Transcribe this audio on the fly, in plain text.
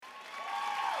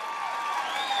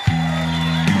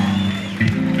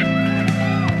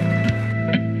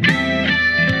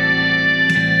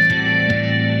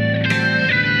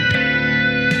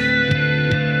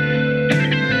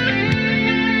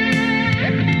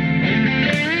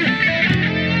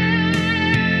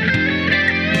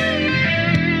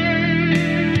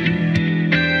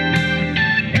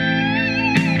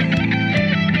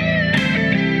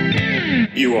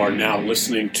are now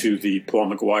listening to the Paul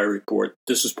McGUIRE Report.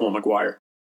 This is Paul McGUIRE.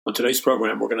 On today's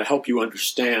program, we're going to help you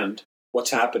understand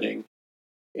what's happening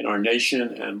in our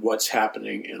nation and what's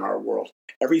happening in our world.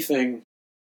 Everything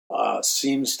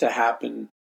seems to happen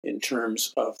in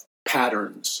terms of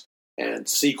patterns and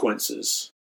sequences.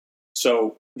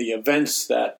 So the events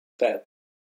that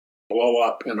blow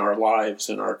up in our lives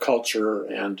and our culture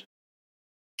and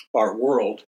our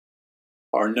world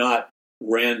are not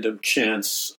random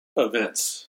chance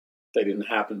events. They didn't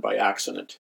happen by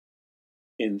accident.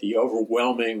 In the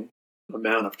overwhelming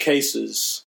amount of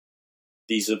cases,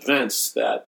 these events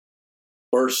that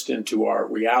burst into our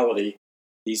reality,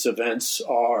 these events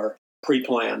are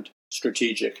pre-planned,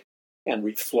 strategic, and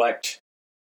reflect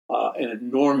an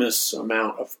enormous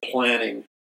amount of planning,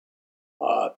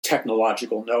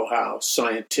 technological know-how,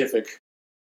 scientific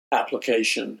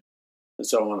application, and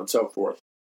so on and so forth.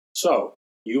 So,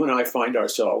 you and I find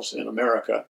ourselves in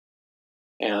America,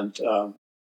 and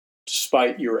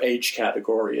despite your age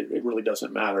category, it really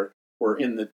doesn't matter. We're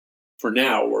in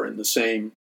the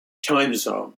same time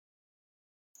zone.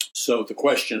 So the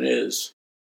question is,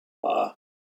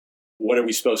 what are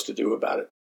we supposed to do about it?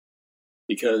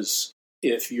 Because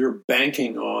if you're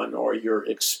banking on or you're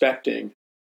expecting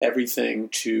everything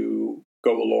to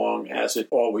go along as it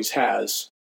always has,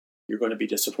 you're going to be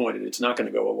disappointed. It's not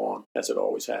going to go along as it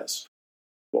always has.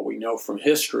 What we know from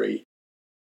history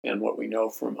and what we know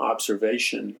from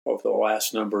observation over the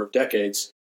last number of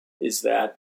decades is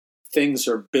that things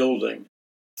are building,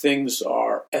 things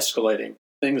are escalating,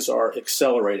 things are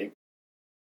accelerating.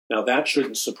 Now, that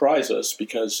shouldn't surprise us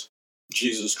because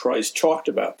Jesus Christ talked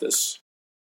about this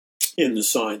in the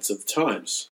signs of the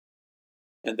times.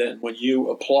 And then when you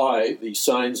apply the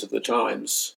signs of the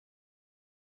times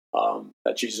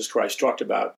that Jesus Christ talked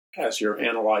about as you're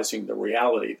analyzing the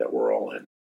reality that we're all in,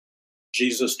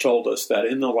 Jesus told us that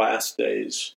in the last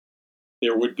days,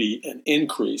 there would be an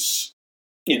increase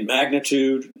in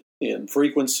magnitude, in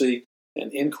frequency,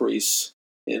 an increase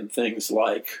in things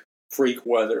like freak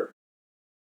weather,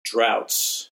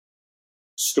 droughts,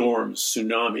 storms,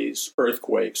 tsunamis,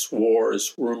 earthquakes,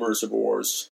 wars, rumors of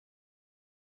wars,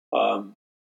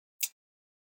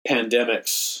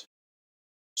 pandemics,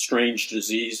 strange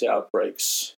disease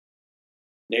outbreaks,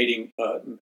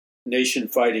 nation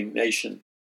fighting nation.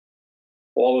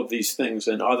 All of these things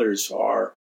and others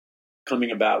are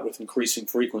coming about with increasing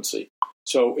frequency.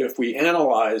 So if we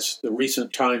analyze the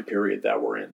recent time period that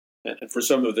we're in, and for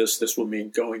some of this will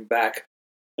mean going back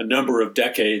a number of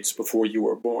decades before you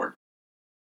were born,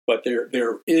 but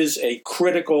there is a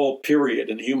critical period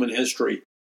in human history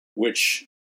which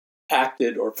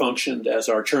acted or functioned as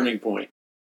our turning point.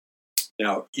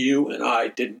 Now, you and I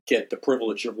didn't get the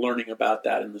privilege of learning about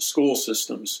that in the school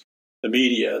systems, the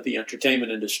media, the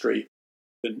entertainment industry,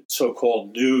 the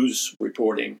so-called news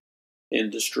reporting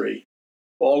industry.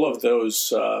 All of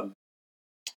those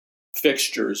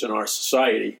fixtures in our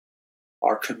society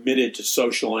are committed to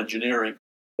social engineering.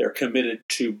 They're committed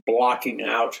to blocking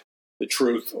out the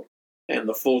truth and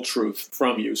the full truth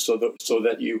from you so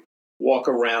that you walk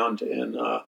around in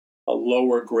a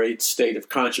lower grade state of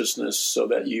consciousness so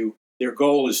that their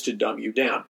goal is to dumb you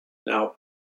down. Now,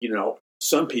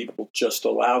 some people just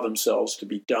allow themselves to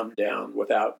be dumbed down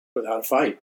without a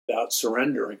fight, without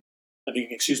surrendering.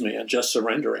 And just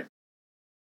surrendering.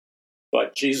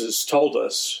 But Jesus told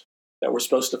us that we're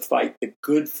supposed to fight the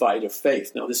good fight of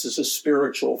faith. Now, this is a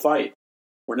spiritual fight.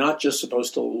 We're not just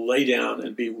supposed to lay down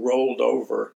and be rolled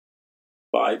over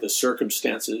by the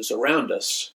circumstances around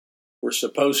us. We're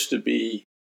supposed to be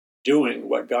doing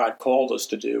what God called us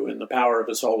to do in the power of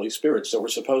His Holy Spirit. So we're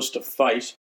supposed to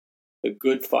fight the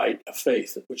good fight of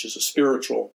faith, which is a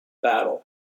spiritual battle.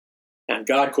 And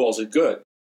God calls it good.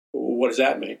 What does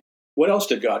that mean? What else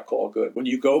did God call good? When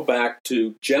you go back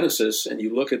to Genesis and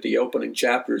you look at the opening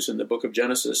chapters in the book of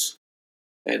Genesis,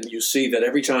 and you see that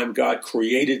every time God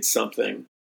created something,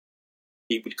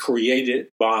 He would create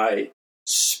it by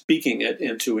speaking it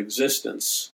into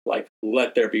existence, like,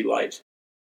 let there be light.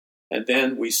 And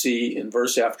then we see in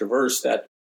verse after verse that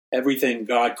everything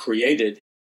God created,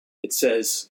 it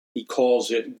says He calls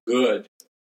it good.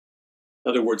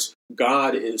 In other words,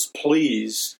 God is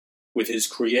pleased with His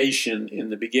creation in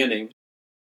the beginning,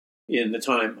 in the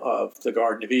time of the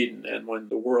Garden of Eden, and when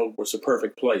the world was a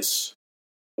perfect place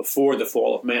before the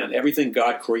fall of man. Everything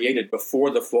God created before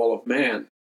the fall of man,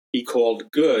 He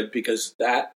called good because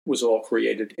that was all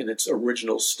created in its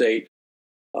original state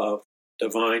of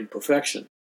divine perfection.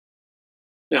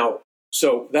 Now,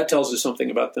 so that tells us something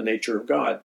about the nature of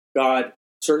God.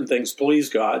 Certain things please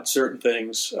God, certain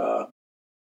things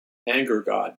anger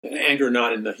God. And anger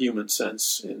not in the human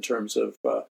sense in terms of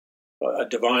a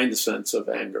divine sense of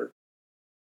anger.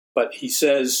 But he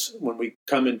says, when we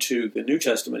come into the New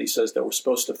Testament, he says that we're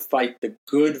supposed to fight the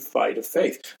good fight of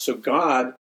faith. So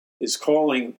God is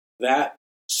calling that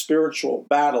spiritual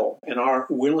battle and our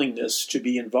willingness to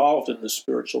be involved in the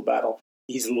spiritual battle,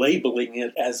 he's labeling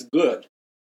it as good.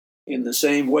 In the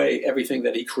same way, everything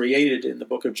that he created in the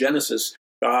book of Genesis,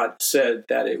 God said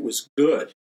that it was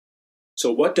good.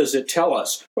 So what does it tell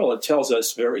us? Well, it tells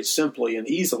us very simply and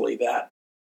easily that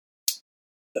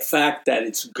the fact that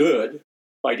it's good,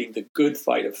 fighting the good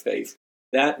fight of faith,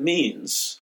 that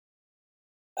means,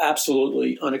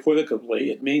 absolutely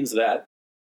unequivocally, it means that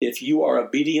if you are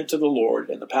obedient to the Lord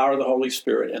and the power of the Holy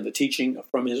Spirit and the teaching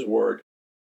from his word,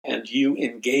 and you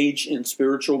engage in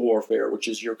spiritual warfare, which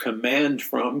is your command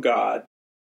from God,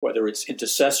 whether it's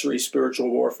intercessory spiritual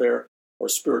warfare or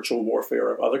spiritual warfare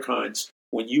of other kinds,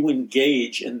 when you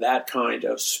engage in that kind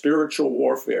of spiritual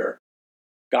warfare,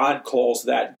 God calls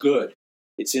that good.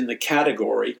 It's in the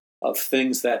category of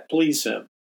things that please him.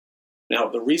 Now,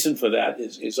 the reason for that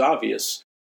is obvious.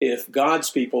 If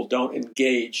God's people don't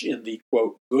engage in the,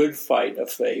 quote, good fight of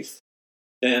faith,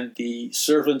 then the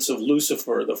servants of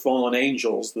Lucifer, the fallen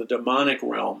angels, the demonic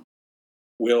realm,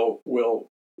 will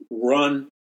run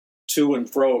to and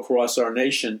fro across our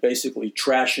nation, basically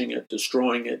trashing it,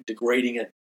 destroying it, degrading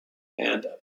it, and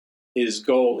his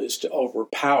goal is to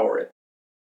overpower it.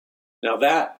 Now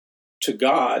that, to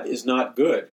God, is not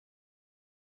good.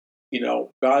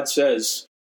 God says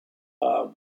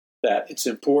that it's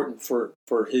important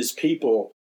for his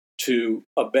people to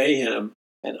obey him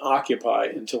and occupy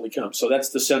until he comes. So that's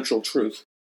the central truth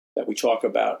that we talk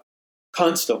about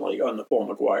constantly on the Paul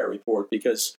McGUIRE Report,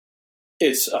 because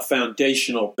it's a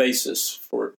foundational basis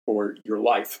for your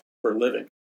life, for living.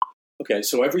 Okay,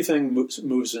 so everything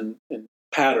moves in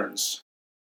patterns.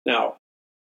 Now,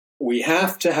 we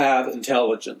have to have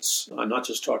intelligence. I'm not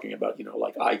just talking about,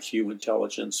 like IQ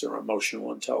intelligence or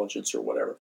emotional intelligence or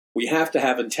whatever. We have to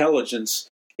have intelligence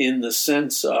in the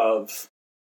sense of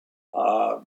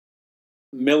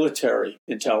military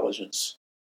intelligence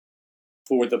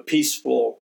for the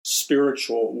peaceful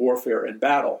spiritual warfare and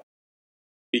battle.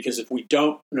 Because if we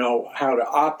don't know how to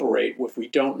operate, if we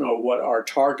don't know what our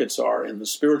targets are in the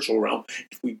spiritual realm,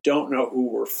 if we don't know who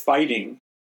we're fighting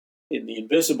in the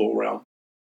invisible realm,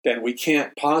 then we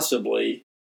can't possibly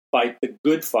fight the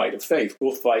good fight of faith.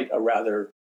 We'll fight a rather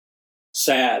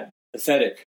sad,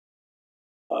 pathetic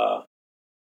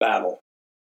battle.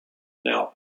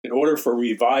 Now, in order for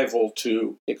revival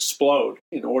to explode,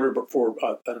 in order for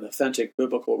an authentic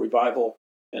biblical revival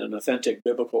and an authentic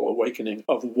biblical awakening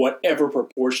of whatever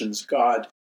proportions God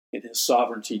in his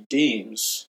sovereignty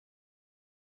deems,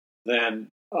 then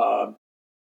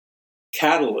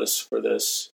catalysts for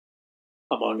this,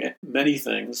 among many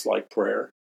things like prayer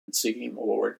and seeking the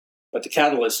Lord, but the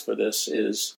catalyst for this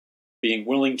is being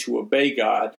willing to obey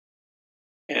God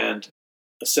and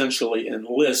essentially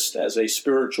enlist as a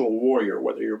spiritual warrior,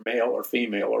 whether you're male or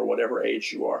female or whatever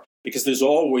age you are, because there's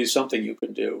always something you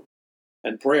can do.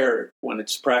 And prayer, when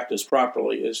it's practiced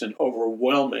properly, is an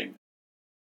overwhelming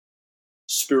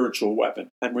spiritual weapon.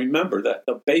 And remember that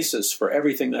the basis for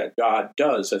everything that God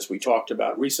does, as we talked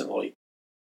about recently,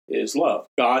 is love.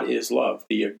 God is love.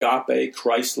 The agape,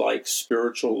 Christ-like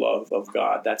spiritual love of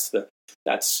God. That's the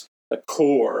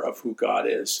core of who God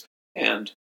is.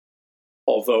 And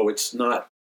although it's not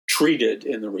treated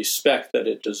in the respect that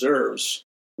it deserves,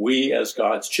 we as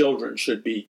God's children should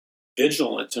be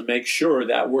vigilant to make sure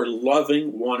that we're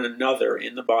loving one another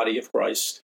in the body of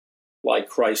Christ like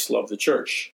Christ loved the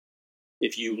church.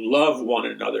 If you love one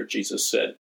another, Jesus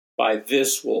said, by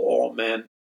this will all men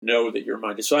know that you're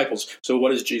my disciples. So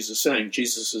what is Jesus saying?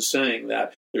 Jesus is saying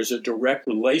that there's a direct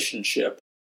relationship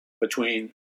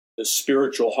between the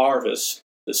spiritual harvest,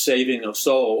 the saving of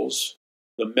souls,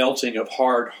 the melting of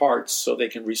hard hearts so they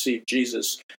can receive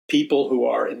Jesus. People who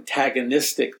are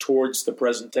antagonistic towards the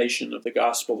presentation of the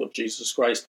gospel of Jesus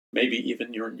Christ, maybe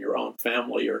even you're in your own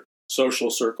family or social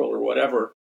circle or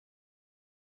whatever,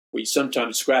 we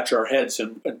sometimes scratch our heads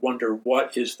and wonder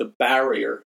what is the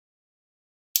barrier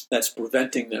that's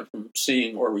preventing them from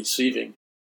seeing or receiving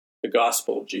the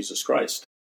gospel of Jesus Christ.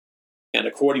 And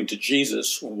according to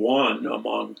Jesus, one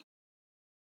among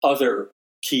other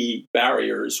key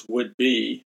barriers would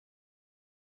be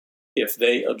if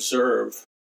they observe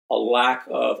a lack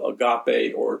of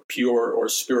agape or pure or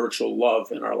spiritual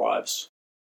love in our lives.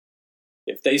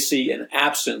 If they see an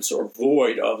absence or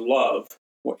void of love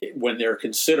when they're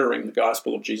considering the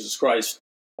gospel of Jesus Christ,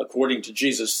 according to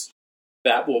Jesus,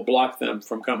 that will block them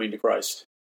from coming to Christ.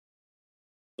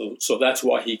 So that's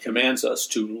why he commands us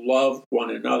to love one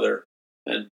another.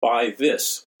 And by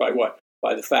this, by what?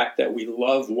 by the fact that we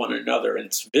love one another, and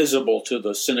it's visible to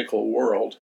the cynical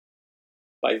world.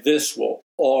 By this will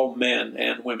all men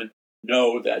and women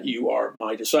know that you are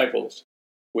my disciples,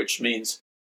 which means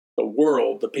the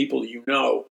world, the people you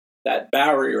know, that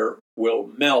barrier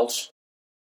will melt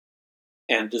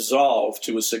and dissolve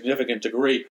to a significant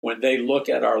degree when they look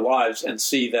at our lives and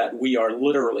see that we are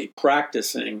literally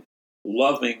practicing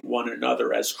loving one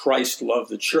another as Christ loved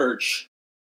the church,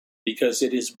 because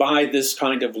it is by this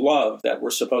kind of love that we're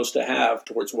supposed to have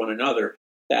towards one another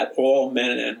that all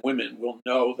men and women will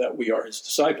know that we are his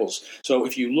disciples. So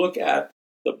if you look at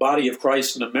the body of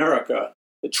Christ in America,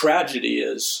 the tragedy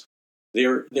is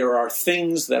there are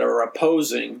things that are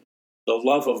opposing the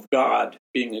love of God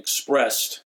being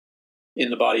expressed in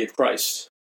the body of Christ.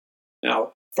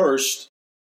 Now, first,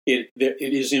 it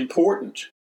is important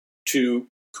to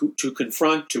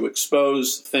confront, to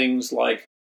expose things like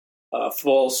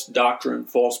false doctrine,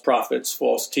 false prophets,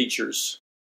 false teachers,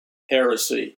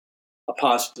 heresy,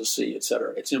 apostasy,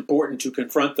 etc. It's important to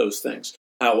confront those things.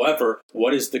 However,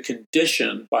 what is the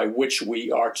condition by which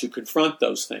we are to confront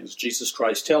those things? Jesus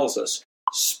Christ tells us,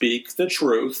 speak the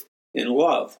truth in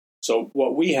love. So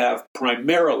what we have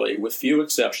primarily, with few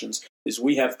exceptions, is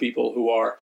we have people who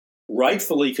are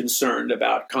rightfully concerned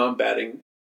about combating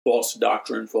false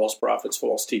doctrine, false prophets,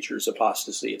 false teachers,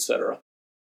 apostasy, etc.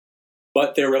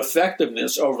 But their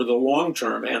effectiveness over the long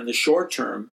term and the short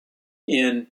term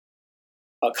in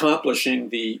accomplishing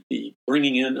the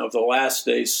bringing in of the last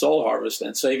day's soul harvest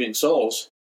and saving souls,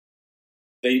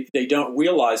 they don't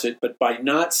realize it, but by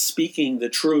not speaking the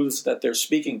truths that they're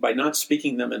speaking, by not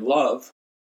speaking them in love,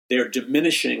 they're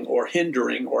diminishing or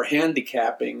hindering or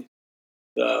handicapping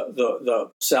the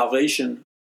salvation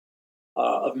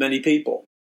of many people.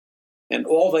 And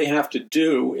all they have to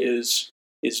do is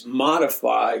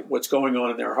modify what's going on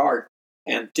in their heart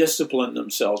and discipline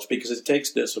themselves, because it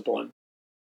takes discipline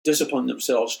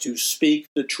themselves to speak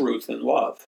the truth in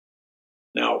love.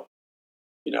 Now,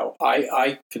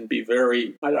 I can be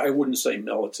very, I wouldn't say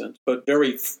militant, but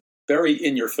very, very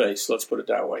in your face, let's put it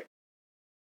that way.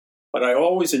 But I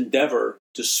always endeavor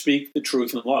to speak the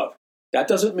truth in love. That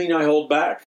doesn't mean I hold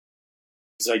back,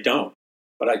 because I don't.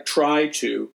 But I try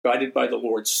to, guided by the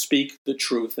Lord, speak the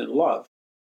truth in love.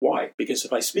 Why? Because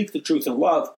if I speak the truth in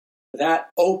love, that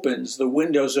opens the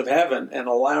windows of heaven and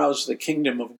allows the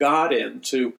kingdom of God in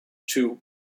to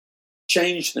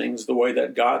change things the way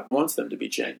that God wants them to be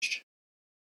changed.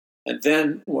 And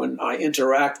then when I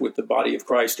interact with the body of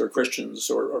Christ or Christians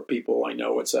or people I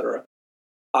know, etc.,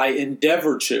 I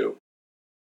endeavor to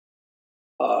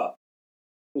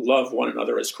love one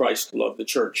another as Christ loved the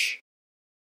church,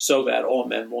 so that all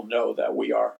men will know that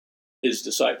we are his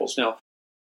disciples. Now,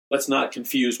 let's not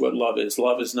confuse what love is.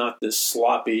 Love is not this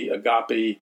sloppy,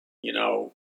 agape,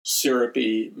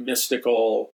 syrupy,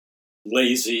 mystical,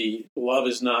 lazy. Love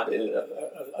is not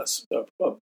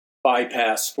a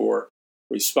bypass for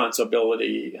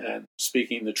responsibility and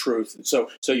speaking the truth. And so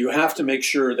you have to make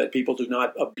sure that people do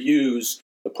not abuse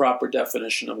the proper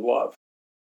definition of love.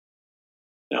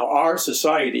 Now, our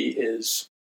society is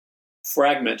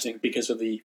fragmenting because of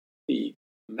the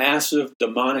massive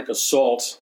demonic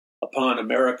assault upon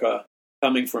America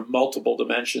coming from multiple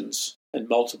dimensions and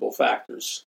multiple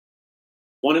factors.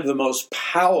 One of the most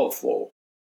powerful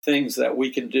things that we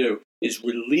can do is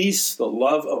release the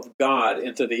love of God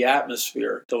into the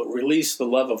atmosphere, to release the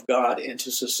love of God into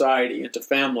society, into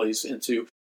families, into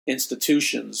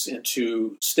institutions,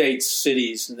 into states,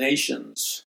 cities,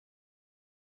 nations.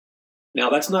 Now,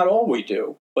 that's not all we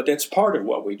do, but that's part of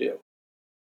what we do.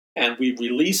 And we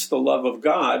release the love of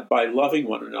God by loving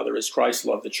one another as Christ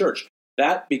loved the church.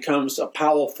 That becomes a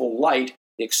powerful light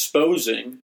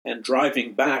exposing and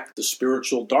driving back the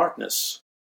spiritual darkness.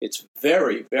 It's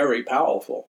very, very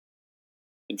powerful.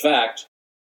 In fact,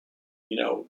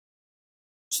 so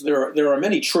there are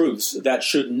many truths that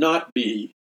should not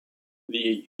be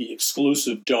the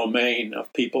exclusive domain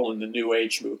of people in the New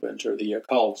Age movement or the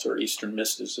occult or Eastern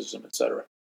mysticism, etc.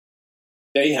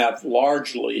 They have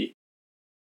largely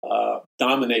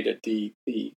dominated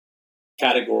the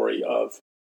category of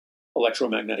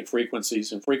electromagnetic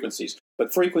frequencies and frequencies.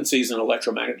 But frequencies and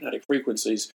electromagnetic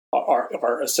frequencies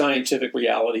are a scientific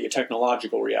reality, a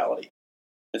technological reality.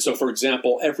 And so, for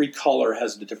example, every color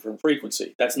has a different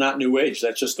frequency. That's not New Age.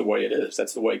 That's just the way it is.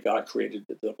 That's the way God created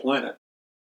the planet.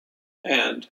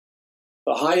 And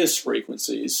the highest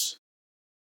frequencies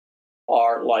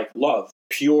are like love,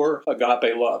 pure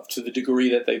agape love, to the degree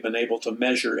that they've been able to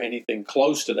measure anything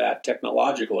close to that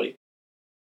technologically.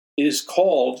 It is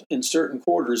called, in certain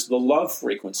quarters, the love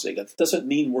frequency. That doesn't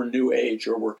mean we're New Age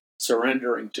or we're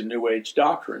surrendering to New Age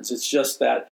doctrines. It's just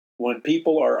that when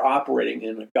people are operating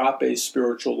in agape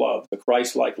spiritual love, the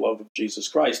Christ-like love of Jesus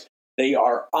Christ, they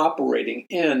are operating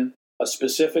in a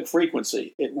specific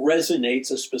frequency. It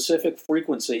resonates a specific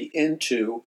frequency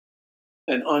into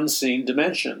an unseen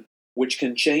dimension, which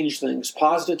can change things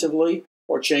positively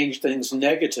or change things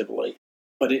negatively.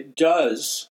 But it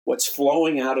does, what's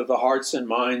flowing out of the hearts and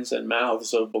minds and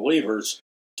mouths of believers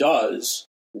does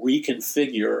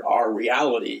reconfigure our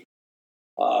reality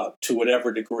to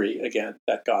whatever degree, again,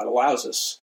 that God allows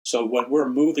us. So when we're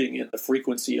moving in the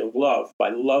frequency of love by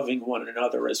loving one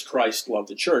another as Christ loved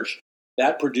the church,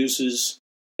 that produces,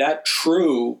 that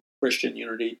true Christian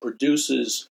unity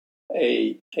produces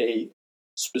a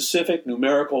specific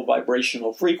numerical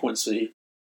vibrational frequency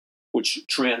which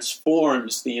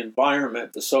transforms the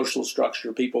environment, the social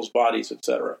structure, people's bodies,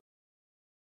 etc.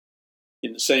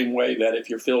 In the same way that if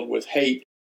you're filled with hate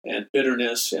and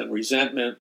bitterness and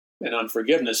resentment and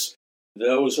unforgiveness,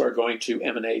 those are going to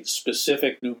emanate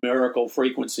specific numerical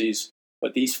frequencies,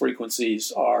 but these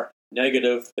frequencies are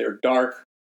negative, they're dark,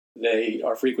 they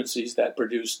are frequencies that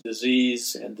produce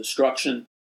disease and destruction,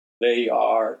 they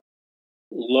are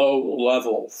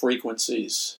low-level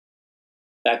frequencies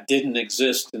that didn't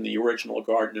exist in the original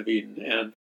Garden of Eden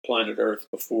and planet Earth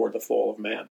before the fall of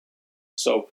man.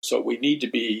 So we need to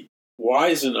be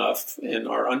wise enough in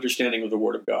our understanding of the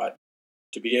Word of God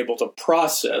to be able to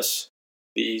process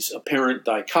these apparent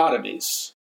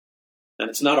dichotomies. And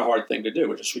it's not a hard thing to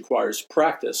do. It just requires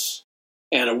practice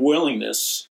and a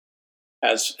willingness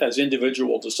as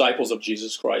individual disciples of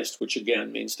Jesus Christ, which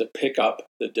again means to pick up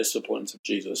the disciplines of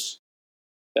Jesus,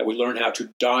 that we learn how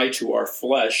to die to our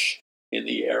flesh in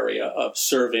the area of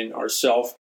serving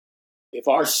ourself. If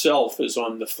our self is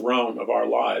on the throne of our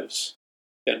lives,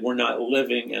 then we're not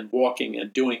living and walking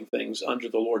and doing things under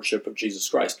the lordship of Jesus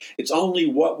Christ. It's only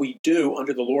what we do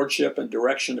under the lordship and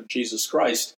direction of Jesus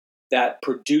Christ that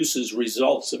produces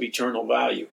results of eternal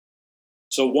value.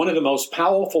 So one of the most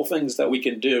powerful things that we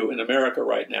can do in America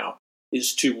right now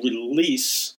is to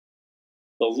release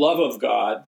the love of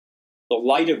God, the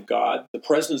light of God, the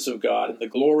presence of God, and the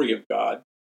glory of God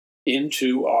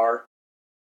into our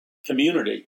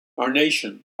community, our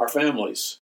nation, our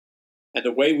families. And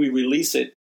the way we release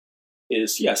it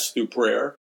is, yes, through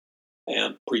prayer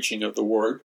and preaching of the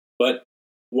word. But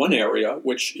one area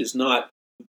which is not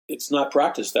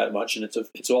practiced that much, and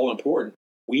it's all important.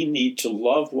 We need to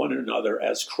love one another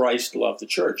as Christ loved the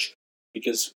church,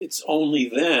 because it's only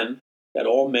then that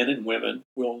all men and women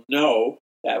will know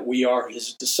that we are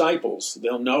his disciples.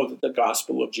 They'll know that the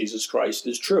gospel of Jesus Christ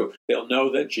is true. They'll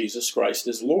know that Jesus Christ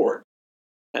is Lord.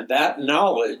 And that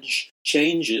knowledge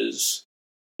changes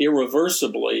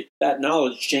irreversibly. That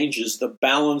knowledge changes the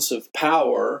balance of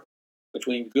power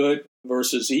between good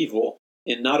versus evil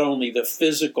in not only the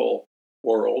physical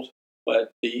world,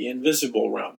 but the invisible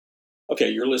realm. Okay,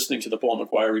 you're listening to the Paul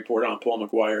McGUIRE Report. I'm Paul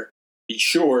McGUIRE. Be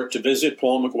sure to visit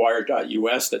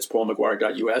paulmcguire.us. That's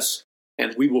paulmcguire.us.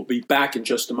 And we will be back in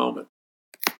just a moment.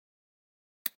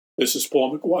 This is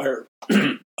Paul McGUIRE.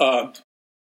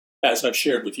 As I've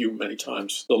shared with you many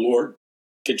times, the Lord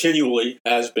continually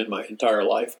has been my entire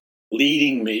life,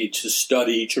 leading me to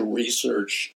study, to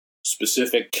research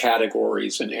specific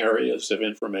categories and areas of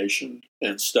information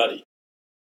and study.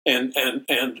 And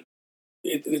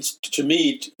it's, to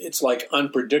me, it's like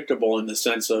unpredictable in the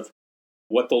sense of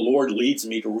what the Lord leads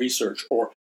me to research,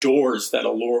 or doors that the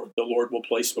Lord will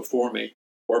place before me,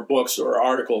 or books or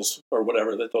articles or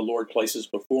whatever that the Lord places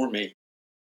before me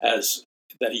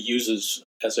that he uses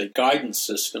as a guidance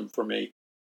system for me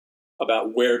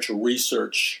about where to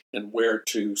research and where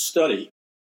to study.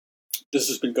 This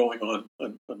has been going on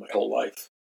my whole life.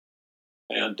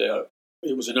 And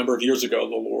it was a number of years ago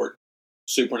the Lord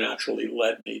supernaturally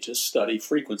led me to study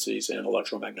frequencies and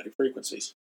electromagnetic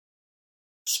frequencies,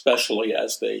 especially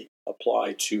as they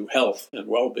apply to health and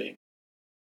well-being.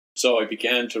 So I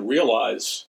began to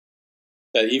realize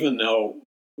that even though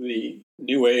the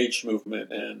New Age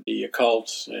movement and the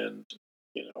occult and,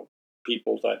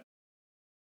 people that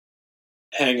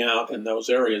hang out in those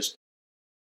areas,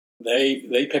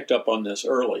 they picked up on this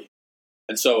early.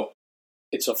 And so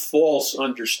it's a false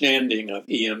understanding of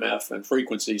EMF and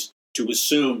frequencies to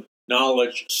assume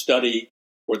knowledge, study,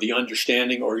 or the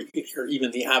understanding or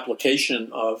even the application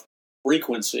of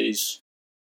frequencies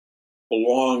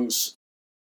belongs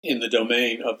in the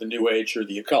domain of the New Age or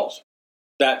the occult.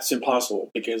 That's impossible,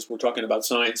 because we're talking about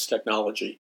science,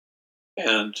 technology,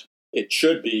 and it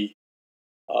should be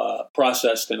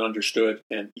processed and understood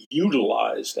and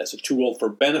utilized as a tool for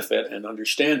benefit and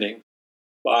understanding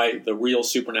by the real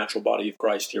supernatural body of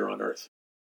Christ here on earth.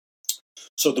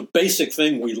 So the basic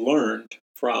thing we learned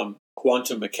from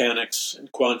quantum mechanics and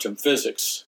quantum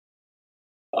physics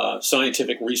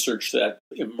scientific research that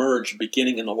emerged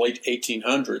beginning in the late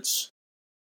 1800s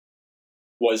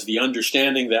was the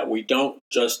understanding that we don't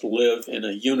just live in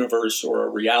a universe or a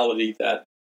reality that,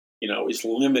 is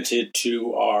limited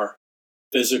to our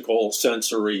physical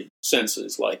sensory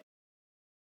senses, like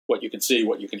what you can see,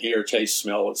 what you can hear, taste,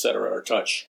 smell, etc., or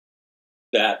touch.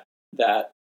 That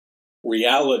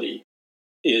reality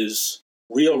is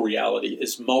real reality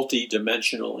is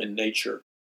multidimensional in nature.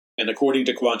 And according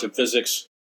to quantum physics,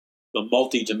 the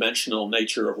multidimensional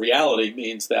nature of reality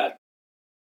means that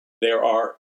there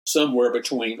are somewhere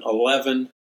between 11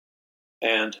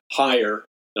 and higher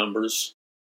numbers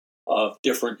of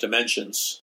different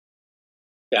dimensions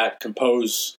that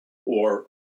compose or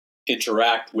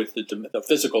interact with the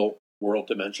physical world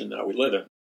dimension that we live in.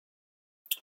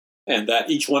 And that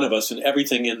each one of us and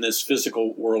everything in this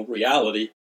physical world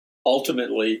reality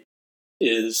ultimately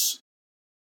is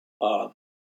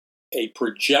a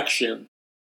projection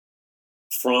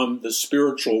from the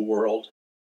spiritual world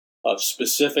of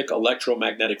specific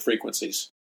electromagnetic frequencies.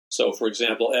 So, for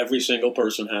example, every single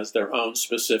person has their own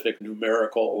specific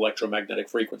numerical electromagnetic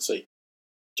frequency,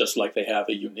 just like they have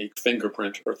a unique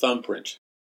fingerprint or thumbprint.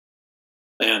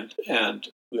 And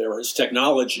there is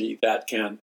technology that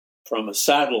can, from a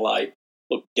satellite,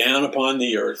 look down upon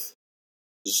the Earth,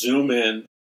 zoom in,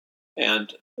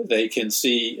 and they can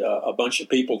see a bunch of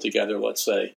people together, let's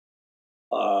say,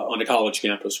 on a college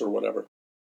campus or whatever.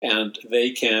 And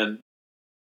they can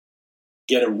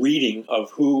get a reading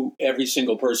of who every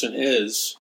single person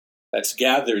is that's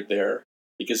gathered there,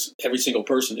 because every single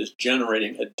person is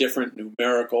generating a different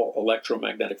numerical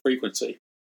electromagnetic frequency.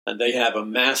 And they have a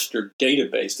master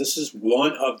database. This is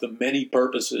one of the many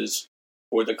purposes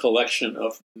for the collection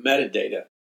of metadata.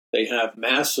 They have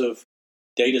massive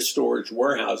data storage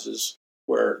warehouses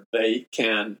where they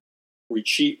can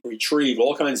retrieve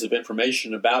all kinds of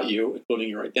information about you, including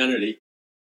your identity,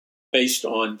 based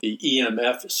on the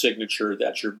EMF signature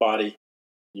that your body,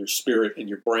 your spirit, and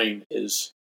your brain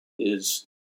is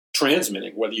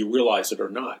transmitting, whether you realize it or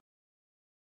not.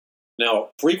 Now,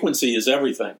 frequency is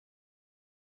everything.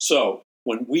 So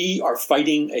when we are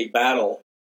fighting a battle,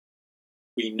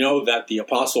 we know that the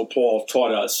Apostle Paul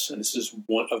taught us, and this is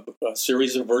one of a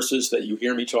series of verses that you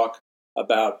hear me talk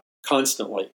about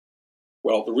constantly.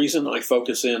 Well, the reason I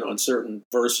focus in on certain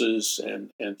verses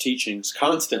and teachings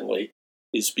constantly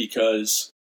is because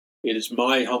it is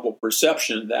my humble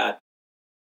perception that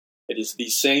it is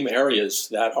these same areas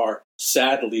that are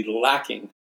sadly lacking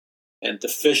and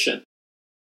deficient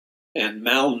and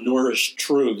malnourished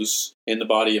truths in the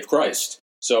body of Christ.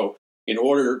 So in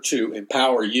order to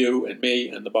empower you and me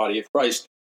and the body of Christ,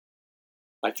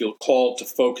 I feel called to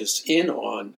focus in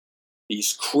on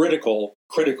these critical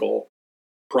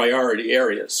priority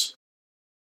areas.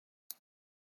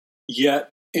 Yet,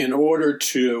 in order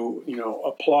to,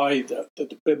 apply the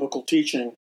biblical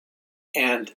teaching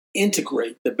and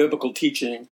integrate the biblical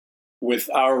teaching with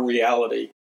our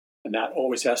reality, and that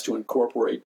always has to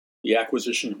incorporate the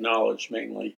acquisition of knowledge,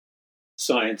 mainly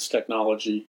science,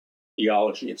 technology,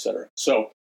 theology, etc.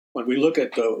 So when we look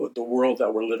at the world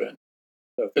that we're living,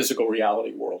 the physical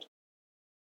reality world,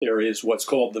 there is what's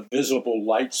called the visible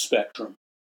light spectrum.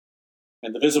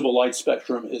 And the visible light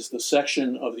spectrum is the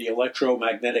section of the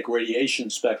electromagnetic radiation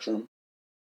spectrum,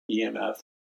 EMF,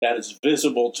 that is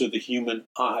visible to the human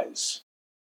eyes.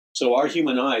 So our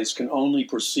human eyes can only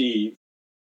perceive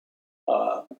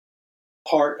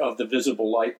part of the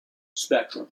visible light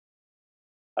spectrum.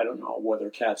 I don't know whether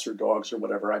cats or dogs or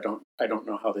whatever. I don't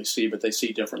know how they see, but they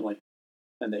see differently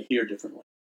and they hear differently.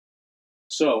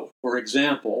 So, for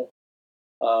example,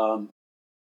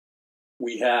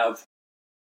 we have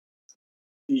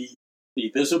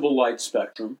the visible light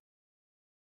spectrum,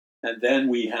 and then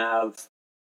we have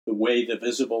the way the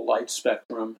visible light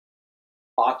spectrum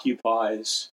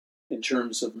occupies, in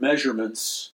terms of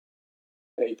measurements,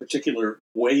 a particular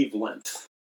wavelength.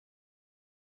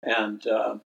 And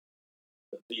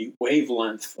the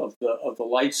wavelength of the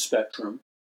light spectrum,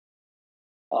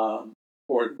 or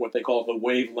what they call the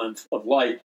wavelength of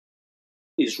light,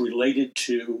 is related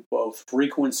to both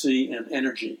frequency and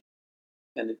energy.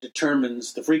 And it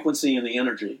determines the frequency and the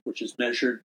energy, which is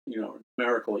measured,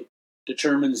 numerically,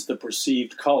 determines the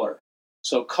perceived color.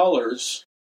 So colors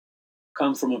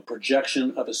come from a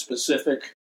projection of a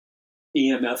specific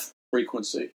EMF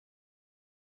frequency.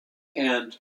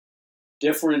 And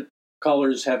different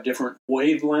colors have different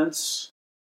wavelengths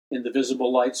in the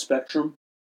visible light spectrum,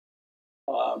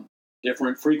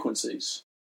 different frequencies.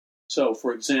 So,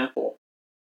 for example,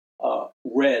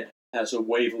 red has a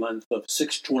wavelength of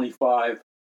 625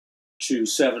 to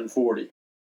 740.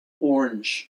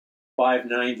 Orange,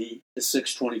 590 to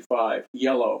 625.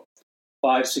 Yellow,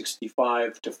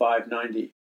 565 to 590.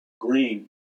 Green,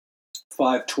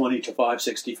 520 to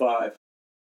 565.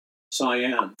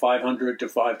 Cyan, 500 to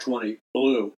 520.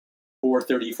 Blue,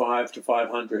 435 to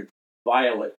 500.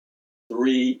 Violet,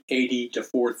 380 to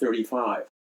 435.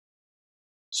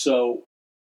 So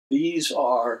these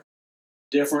are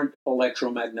different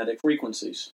electromagnetic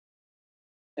frequencies,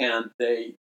 and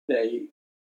they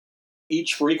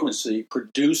each frequency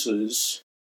produces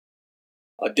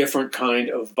a different kind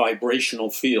of vibrational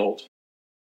field,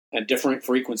 and different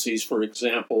frequencies, for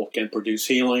example, can produce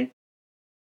healing,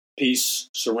 peace,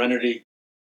 serenity,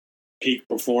 peak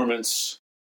performance.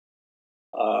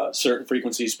 Certain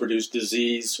frequencies produce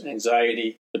disease,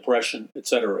 anxiety, depression,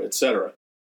 etc.,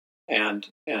 and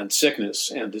sickness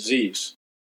and disease.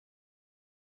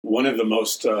 One of the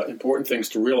most important things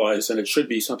to realize, and it should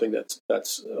be something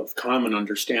that's of common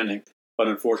understanding, but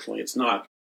unfortunately it's not,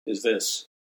 is this.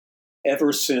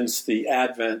 Ever since the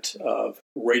advent of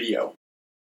radio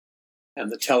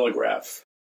and the telegraph,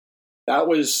 that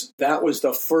was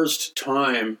the first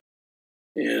time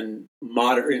in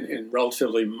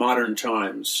relatively modern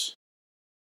times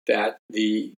that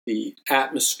the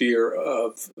atmosphere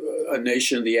of a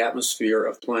nation, the atmosphere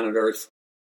of planet Earth,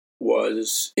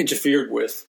 was interfered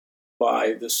with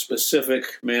by the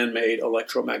specific man-made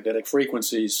electromagnetic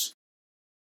frequencies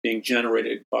being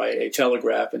generated by a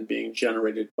telegraph and being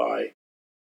generated by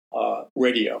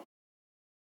radio.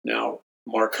 Now,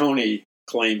 Marconi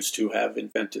claims to have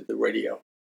invented the radio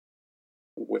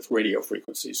with radio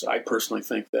frequencies. I personally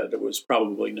think that it was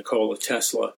probably Nikola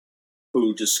Tesla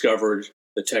who discovered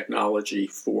the technology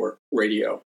for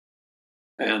radio.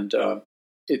 And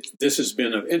this has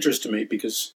been of interest to me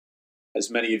because, as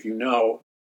many of you know,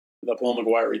 the Paul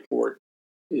McGUIRE report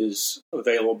is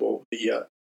available via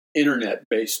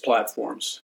internet-based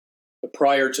platforms. But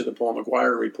prior to the Paul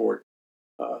McGUIRE report,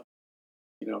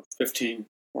 15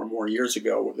 or more years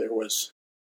ago, there was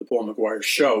the Paul McGUIRE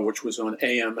Show, which was on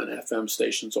AM and FM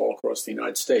stations all across the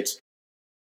United States.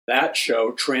 That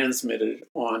show transmitted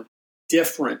on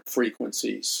different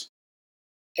frequencies,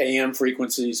 AM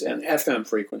frequencies and FM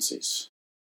frequencies.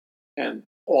 And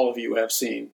all of you have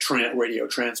seen radio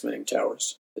transmitting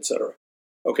towers, etc.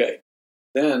 Okay,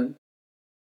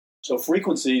 so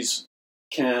frequencies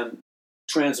can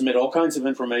transmit all kinds of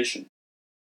information.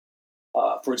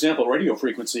 For example, radio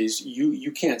frequencies,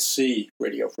 you can't see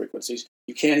radio frequencies.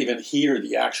 You can't even hear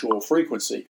the actual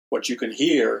frequency. What you can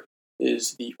hear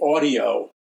is the audio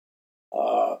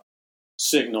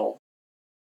signal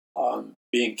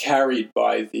being carried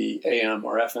by the AM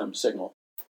or FM signal.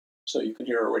 So you can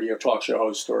hear a radio talk show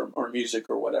host or music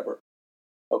or whatever.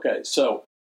 Okay, so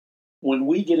when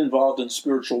we get involved in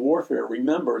spiritual warfare,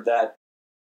 remember that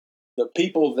the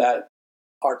people that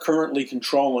are currently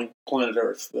controlling planet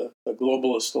Earth, the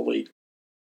globalist elite,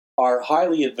 are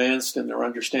highly advanced in their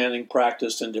understanding,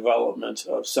 practice, and development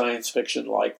of science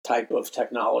fiction-like type of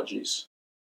technologies.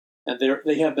 And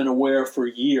they have been aware for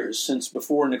years, since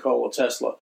before Nikola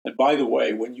Tesla. And by the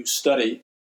way, when you study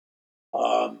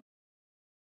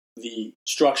the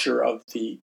structure of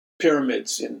the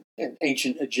pyramids in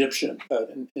ancient Egyptian,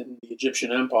 in the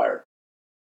Egyptian Empire,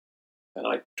 and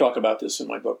I talk about this in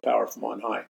my book, Power from On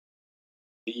High,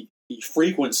 the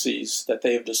frequencies that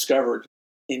they have discovered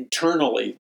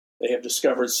internally, they have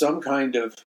discovered some kind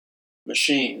of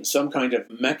machine, some kind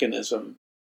of mechanism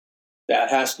that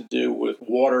has to do with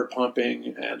water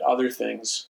pumping and other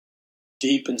things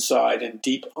deep inside and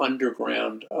deep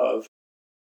underground of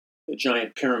the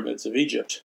giant pyramids of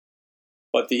Egypt.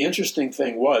 But the interesting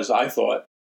thing was, I thought,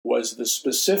 was the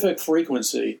specific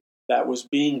frequency that was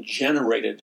being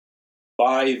generated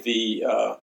by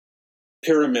the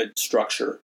pyramid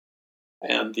structure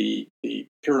and the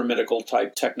pyramidical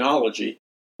type technology.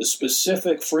 The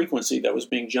specific frequency that was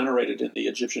being generated in the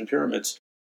Egyptian pyramids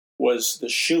was the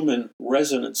Schumann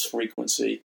resonance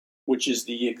frequency, which is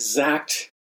the exact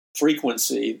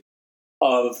frequency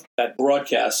of that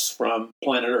broadcasts from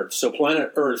planet Earth. So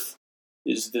planet Earth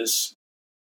is this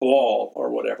ball or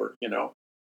whatever,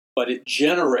 but it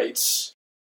generates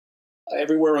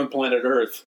everywhere on planet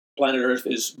Earth. Planet Earth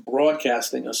is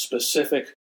broadcasting a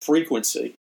specific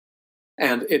frequency.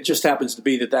 And it just happens to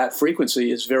be that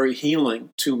frequency is very healing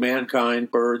to mankind,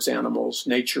 birds, animals,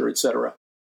 nature, etc.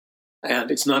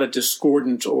 And it's not a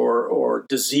discordant or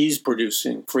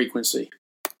disease-producing frequency.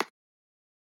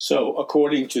 So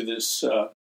according to this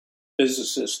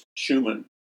physicist, Schumann,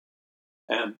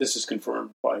 and this is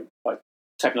confirmed by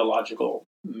technological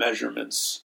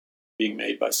measurements being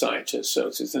made by scientists, so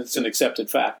it's an accepted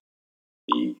fact,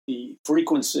 the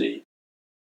frequency,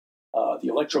 the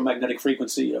electromagnetic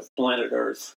frequency of planet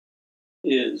Earth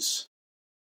is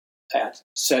at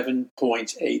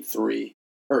 7.83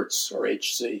 hertz or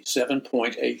Hz,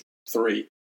 7.83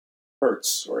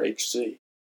 hertz or Hz.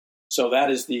 So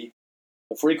that is the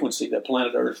frequency that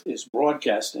planet Earth is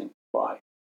broadcasting by.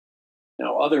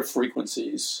 Now, other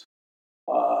frequencies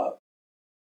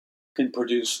can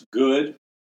produce good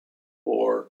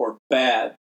or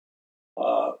bad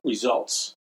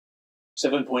results.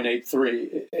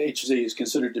 7.83 Hz is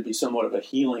considered to be somewhat of a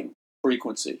healing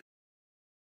frequency.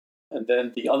 And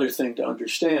then the other thing to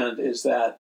understand is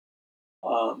that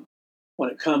when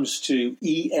it comes to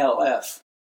ELF,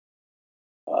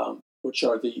 which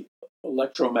are the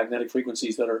electromagnetic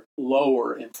frequencies that are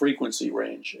lower in frequency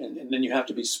range, and then you have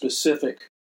to be specific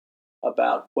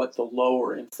about what the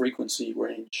lower in frequency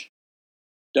range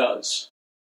does.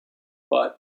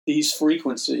 But these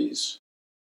frequencies,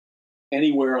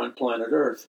 anywhere on planet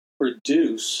Earth,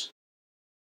 produce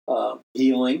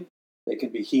healing. They can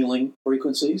be healing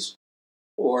frequencies,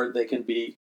 or they can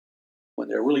be, when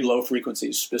they're really low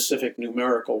frequencies, specific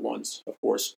numerical ones, of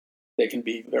course, they can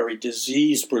be very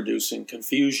disease-producing,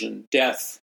 confusion,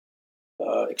 death,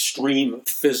 extreme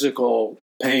physical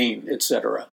pain,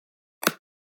 etc.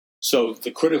 So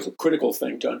the critical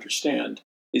thing to understand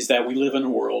is that we live in a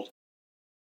world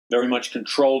very much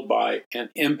controlled by and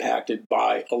impacted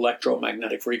by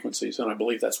electromagnetic frequencies. And I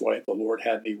believe that's why the Lord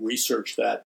had me research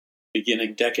that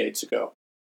beginning decades ago.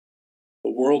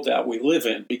 The world that we live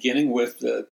in, beginning with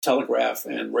the telegraph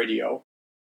and radio,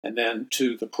 and then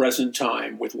to the present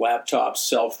time with laptops,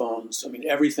 cell phones. I mean,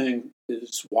 everything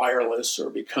is wireless or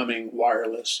becoming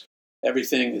wireless.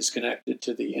 Everything is connected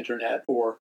to the internet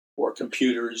or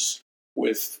computers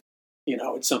with,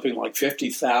 it's something like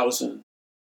 50,000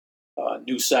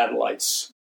 new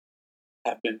satellites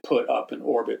have been put up in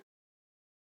orbit.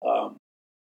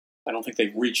 I don't think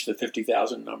they've reached the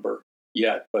 50,000 number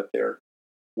yet, but they're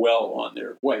well on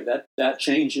their way. That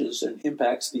changes and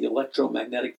impacts the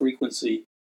electromagnetic frequency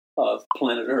of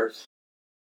planet Earth.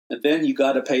 And then you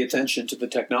got to pay attention to the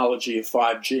technology of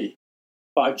 5G.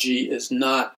 5G is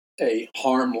not a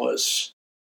harmless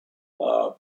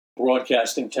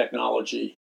broadcasting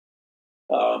technology.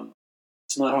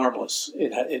 It's not harmless.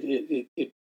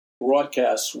 It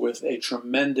broadcasts with a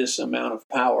tremendous amount of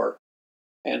power,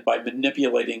 and by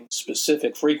manipulating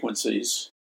specific frequencies,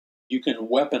 you can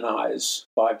weaponize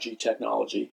 5G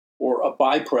technology, or a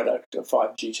byproduct of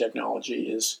 5G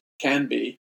technology can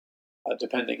be,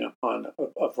 depending upon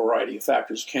a variety of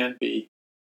factors, can be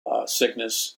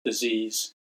sickness,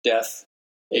 disease, death,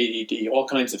 ADD, all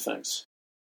kinds of things.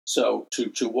 So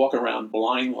to walk around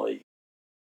blindly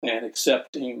and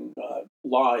accepting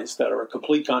lies that are a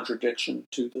complete contradiction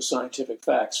to the scientific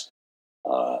facts,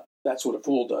 that's what a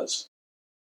fool does.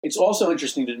 It's also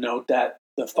interesting to note that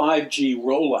the 5G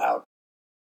rollout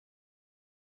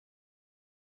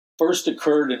first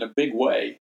occurred in a big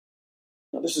way.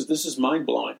 Now, this is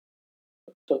mind-blowing.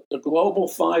 The global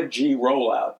 5G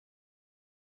rollout,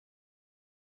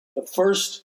 the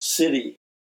first city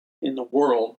in the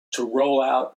world to roll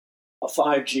out a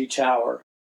 5G tower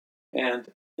and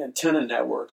antenna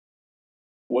network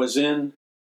was in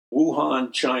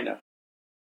Wuhan, China.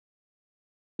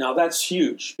 Now that's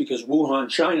huge because Wuhan,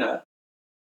 China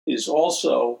is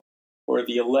also where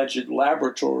the alleged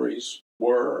laboratories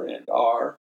were and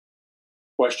are,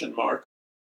 question mark,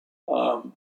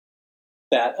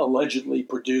 that allegedly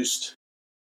produced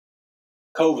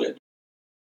COVID.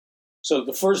 So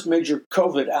the first major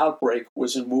COVID outbreak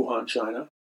was in Wuhan, China.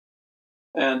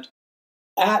 And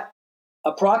at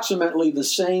approximately the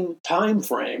same time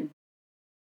frame,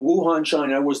 Wuhan,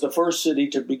 China was the first city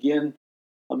to begin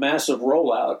a massive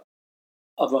rollout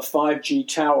of a 5G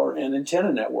tower and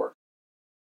antenna network.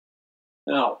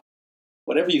 Now,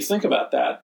 whatever you think about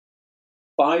that,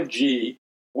 5G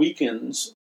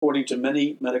weakens, according to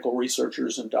many medical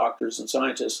researchers and doctors and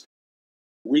scientists,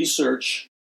 research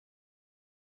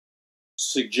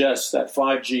suggests that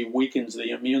 5G weakens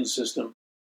the immune system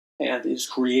and is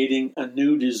creating a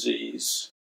new disease,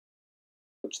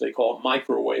 which they call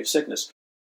microwave sickness.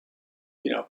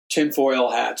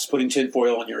 Tinfoil hats, putting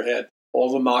tinfoil on your head,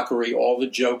 all the mockery, all the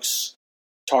jokes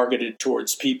targeted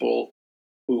towards people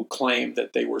who claimed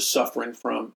that they were suffering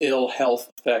from ill health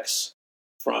effects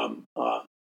from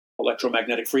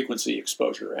electromagnetic frequency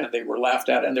exposure, and they were laughed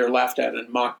at, and they're laughed at and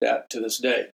mocked at to this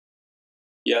day.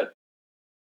 Yet,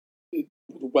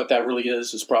 what that really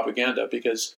is propaganda,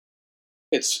 because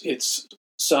it's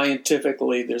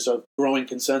scientifically, there's a growing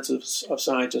consensus of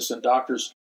scientists and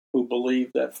doctors who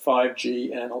believe that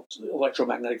 5G and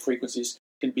electromagnetic frequencies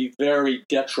can be very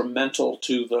detrimental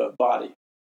to the body.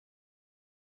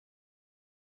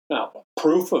 Now,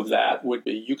 proof of that would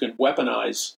be you can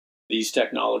weaponize these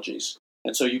technologies.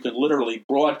 And so you can literally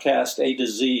broadcast a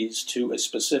disease to a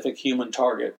specific human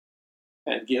target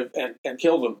and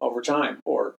kill them over time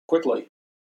or quickly.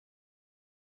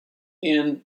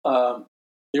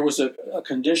 There was a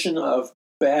condition of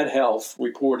bad health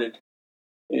reported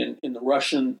in the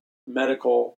Russian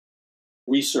medical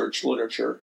research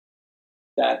literature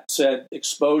that said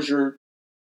exposure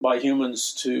by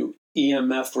humans to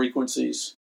EMF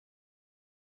frequencies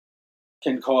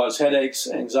can cause headaches,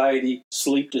 anxiety,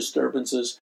 sleep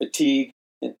disturbances, fatigue,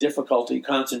 and difficulty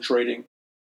concentrating.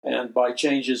 And by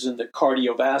changes in the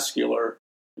cardiovascular,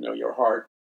 your heart,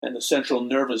 and the central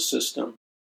nervous system,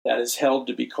 that is held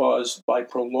to be caused by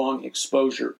prolonged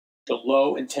exposure to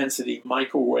low-intensity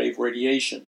microwave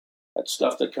radiation. That's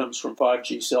stuff that comes from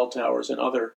 5G cell towers and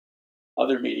other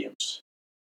mediums.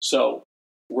 So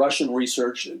Russian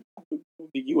research, the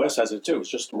U.S. has it too. It's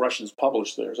just the Russians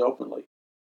publish theirs openly.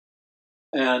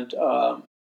 And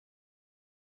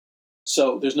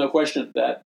so there's no question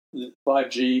that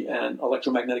 5G and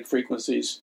electromagnetic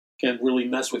frequencies can really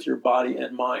mess with your body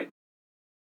and mind.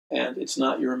 And it's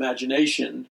not your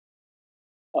imagination,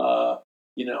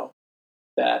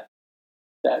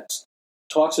 that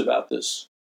talks about this.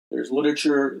 There's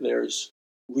literature, there's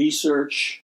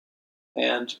research,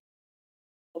 and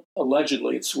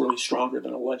allegedly, it's really stronger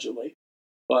than allegedly,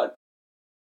 but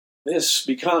this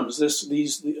becomes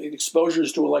these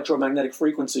exposures to electromagnetic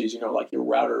frequencies, like your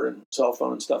router and cell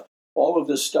phone and stuff. All of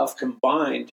this stuff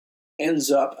combined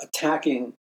ends up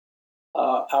attacking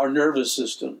our nervous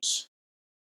systems,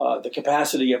 the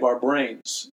capacity of our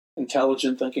brains,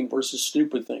 intelligent thinking versus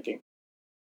stupid thinking.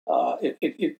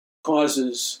 It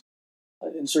causes,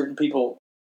 in certain people,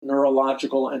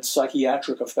 neurological and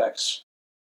psychiatric effects.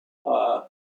 The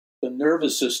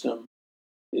nervous system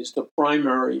is the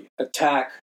primary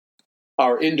attack,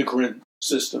 our endocrine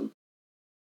system,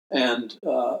 and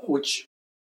which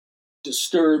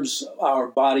disturbs our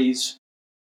body's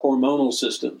hormonal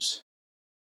systems.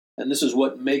 And this is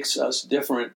what makes us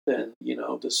different than,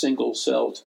 the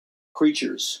single-celled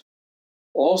creatures.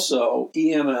 Also,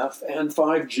 EMF and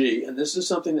 5G, and this is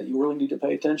something that you really need to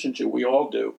pay attention to. We all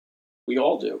do.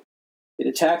 It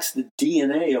attacks the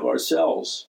DNA of our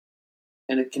cells,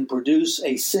 and it can produce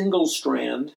a single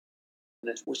strand,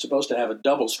 and we're supposed to have a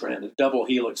double strand, a double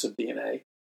helix of DNA.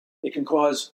 It can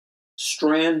cause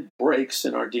strand breaks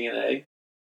in our DNA,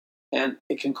 and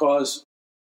it can cause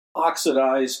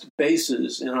oxidized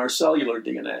bases in our cellular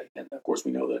DNA. And of course,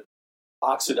 we know that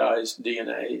oxidized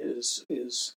DNA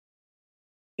is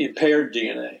impaired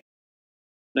DNA.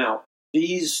 Now,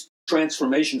 these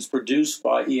transformations produced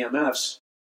by EMFs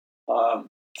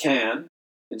can,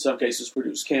 in some cases,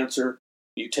 produce cancer,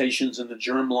 mutations in the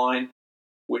germline,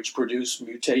 which produce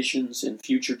mutations in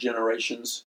future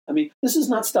generations. I mean, this is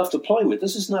not stuff to play with.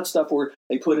 This is not stuff where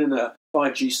they put in a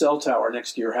 5G cell tower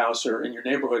next to your house or in your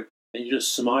neighborhood and you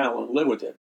just smile and live with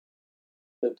it.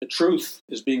 The truth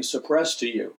is being suppressed to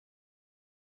you.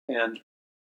 And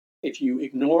if you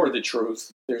ignore the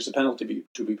truth, there's a penalty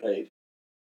to be paid.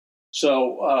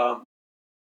 So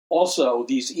also,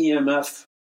 these EMF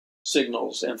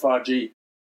signals and 5G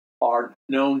are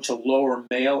known to lower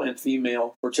male and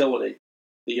female fertility,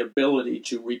 the ability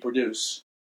to reproduce,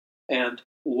 and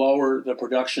lower the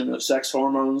production of sex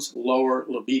hormones, lower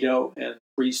libido, and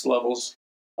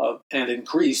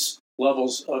increase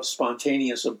levels of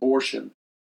spontaneous abortion.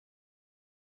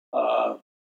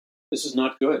 This is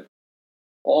not good.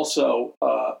 Also,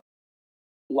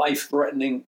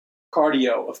 life-threatening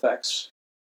cardio effects.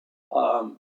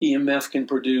 EMF can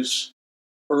produce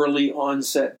early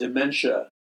onset dementia,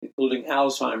 including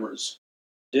Alzheimer's,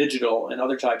 digital, and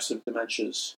other types of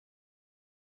dementias,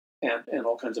 and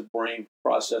all kinds of brain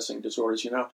processing disorders.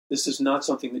 This is not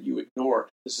something that you ignore.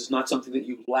 This is not something that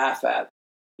you laugh at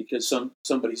because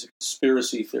somebody's a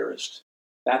conspiracy theorist.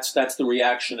 That's the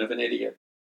reaction of an idiot.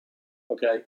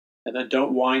 Okay? And then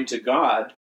don't whine to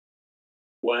God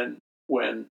when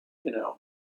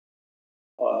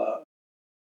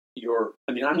you're.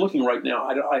 I mean, I'm looking right now.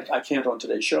 I can't on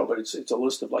today's show, but it's a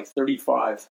list of like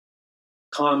 35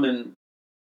 common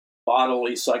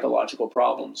bodily psychological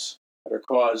problems that are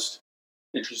caused,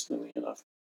 interestingly enough,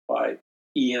 by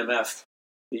EMF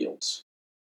fields.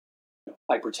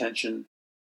 Hypertension,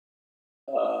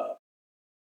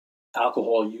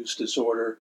 alcohol use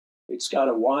disorder. It's got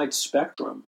a wide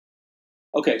spectrum.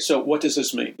 Okay, so what does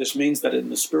this mean? This means that in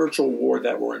the spiritual war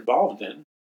that we're involved in,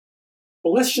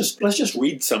 well, let's just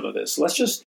read some of this. Let's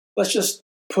just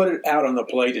put it out on the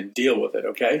plate and deal with it,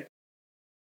 okay?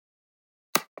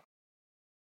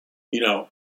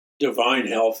 Divine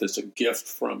health is a gift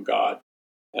from God,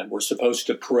 and we're supposed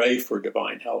to pray for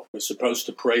divine health. We're supposed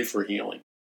to pray for healing.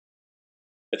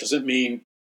 It doesn't mean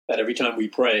that every time we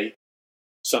pray,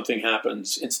 something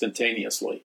happens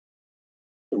instantaneously.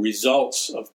 The results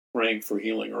of praying for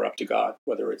healing are up to God,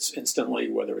 whether it's instantly,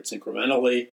 whether it's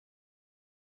incrementally,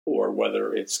 or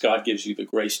whether it's God gives you the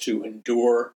grace to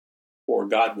endure, or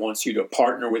God wants you to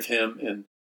partner with him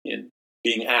in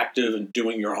being active and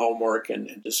doing your homework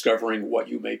and discovering what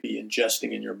you may be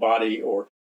ingesting in your body or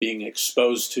being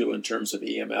exposed to in terms of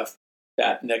EMF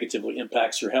that negatively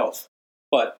impacts your health.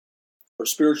 But for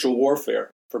spiritual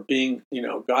warfare, for being,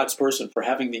 God's person, for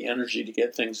having the energy to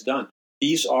get things done,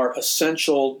 these are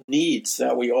essential needs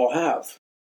that we all have.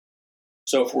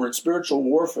 So if we're in spiritual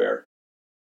warfare,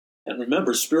 and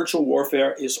remember, spiritual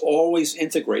warfare is always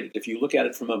integrated. If you look at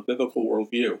it from a biblical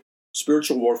worldview,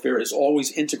 spiritual warfare is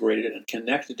always integrated and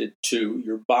connected to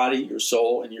your body, your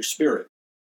soul, and your spirit.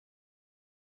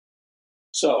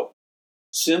 So,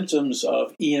 symptoms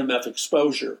of EMF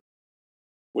exposure,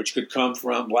 which could come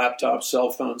from laptops, cell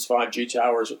phones, 5G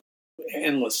towers,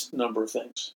 endless number of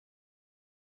things.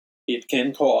 It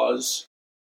can cause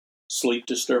sleep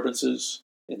disturbances,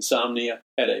 insomnia,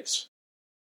 headaches.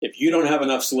 If you don't have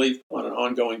enough sleep on an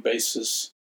ongoing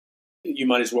basis, you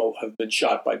might as well have been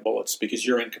shot by bullets because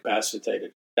you're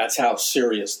incapacitated. That's how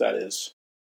serious that is,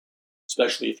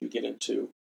 especially if you get into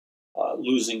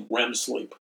losing REM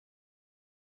sleep.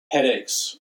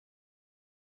 Headaches,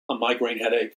 a migraine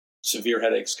headache, severe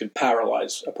headaches can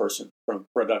paralyze a person from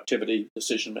productivity,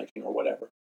 decision-making, or whatever.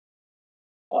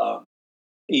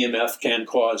 EMF can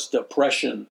cause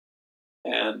depression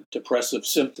and depressive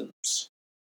symptoms.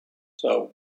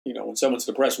 So, when someone's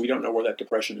depressed, we don't know where that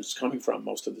depression is coming from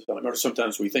most of the time, or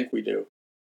sometimes we think we do.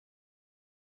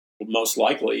 But most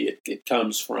likely, it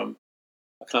comes from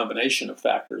a combination of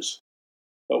factors.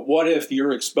 But what if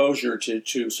your exposure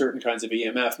to certain kinds of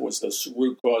EMF was the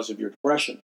root cause of your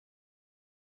depression?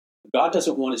 God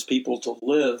doesn't want his people to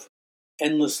live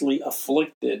endlessly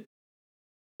afflicted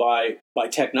by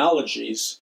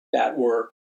technologies that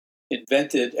were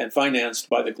invented and financed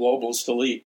by the globalist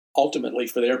elite, ultimately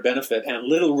for their benefit and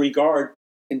little regard,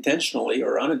 intentionally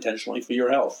or unintentionally, for your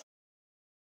health.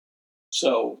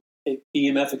 So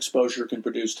EMF exposure can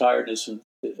produce tiredness and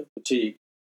fatigue,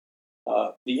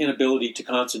 the inability to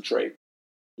concentrate,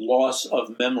 loss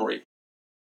of memory.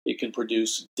 It can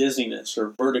produce dizziness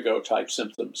or vertigo-type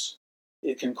symptoms.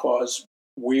 It can cause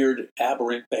weird,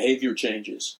 aberrant behavior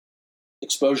changes.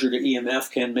 Exposure to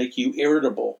EMF can make you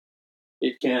irritable.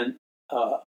 It can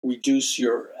reduce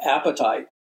your appetite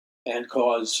and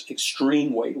cause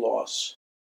extreme weight loss.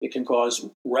 It can cause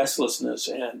restlessness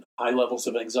and high levels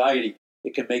of anxiety.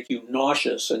 It can make you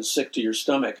nauseous and sick to your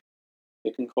stomach.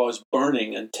 It can cause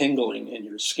burning and tingling in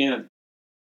your skin.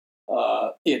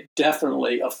 It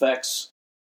definitely affects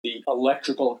the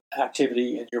electrical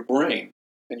activity in your brain.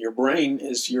 And your brain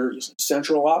is your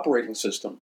central operating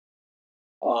system.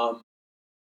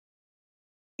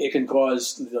 It can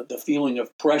cause the feeling of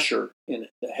pressure in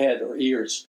the head or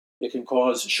ears. It can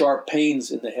cause sharp pains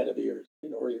in the head of ears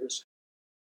or ears.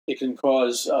 It can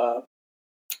cause,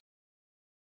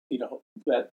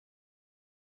 that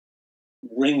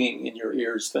ringing in your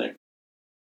ears thing.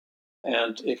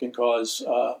 And it can cause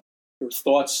your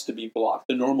thoughts to be blocked,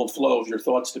 the normal flow of your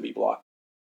thoughts to be blocked.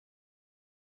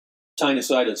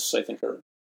 Sinusitis, I think, or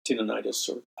tinnitus,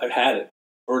 or I've had it,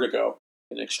 vertigo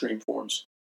in extreme forms.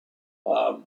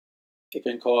 It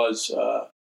can cause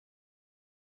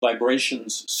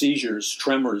vibrations, seizures,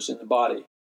 tremors in the body,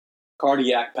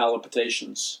 cardiac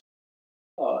palpitations,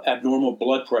 abnormal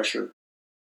blood pressure,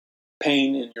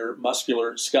 pain in your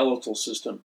muscular skeletal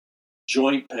system,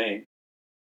 joint pain,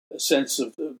 a sense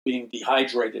of being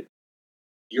dehydrated,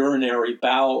 urinary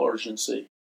bowel urgency,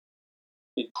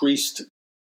 increased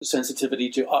sensitivity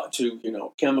to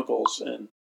chemicals and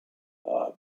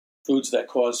foods that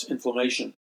cause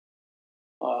inflammation.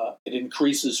 It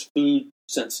increases food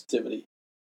sensitivity.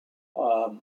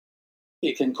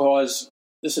 It can cause,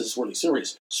 this is really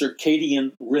serious,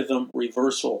 circadian rhythm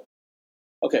reversal.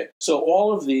 Okay, so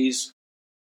all of these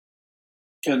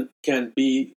can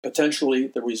be potentially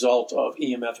the result of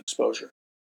EMF exposure.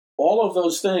 All of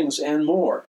those things and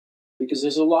more, because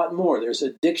there's a lot more. There's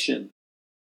addiction,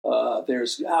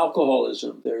 there's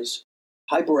alcoholism, there's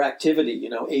hyperactivity,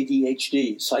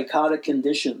 ADHD, psychotic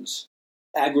conditions,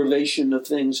 aggravation of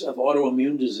things, of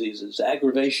autoimmune diseases,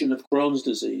 aggravation of Crohn's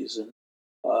disease, and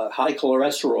high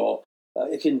cholesterol.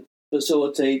 It can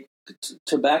facilitate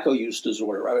tobacco use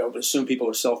disorder. I would assume people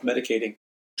are self-medicating,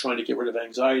 trying to get rid of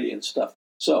anxiety and stuff.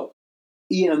 So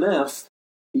EMF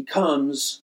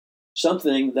becomes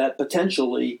something that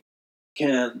potentially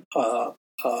can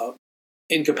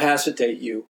incapacitate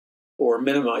you or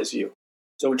minimize you.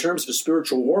 So in terms of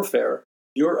spiritual warfare,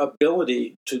 your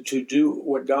ability to do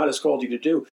what God has called you to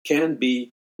do can be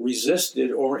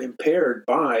resisted or impaired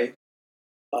by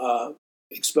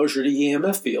exposure to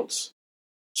EMF fields.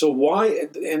 So why,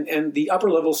 and the upper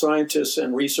level scientists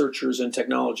and researchers and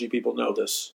technology people know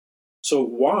this. So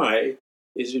why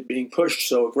is it being pushed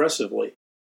so aggressively?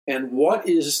 And what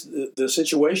is the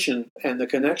situation and the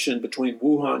connection between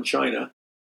Wuhan, China,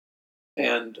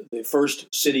 and the first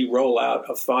city rollout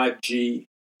of 5G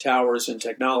towers and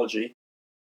technology,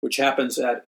 which happens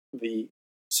at the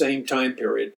same time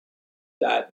period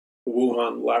that the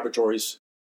Wuhan laboratories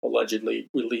allegedly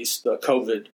released the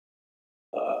COVID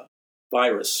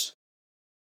virus?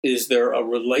 Is there a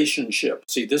relationship?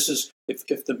 See, this is,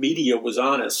 if the media was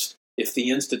honest, if the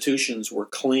institutions were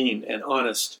clean and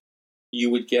honest, you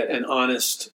would get an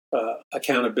honest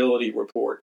accountability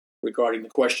report regarding the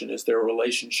question, is there a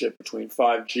relationship between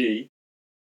 5G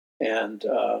and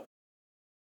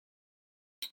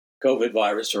COVID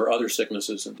virus or other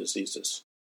sicknesses and diseases?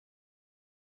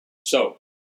 So,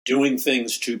 doing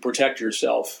things to protect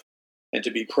yourself and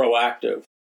to be proactive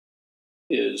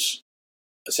is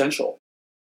essential.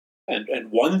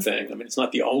 And one thing, I mean, it's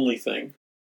not the only thing.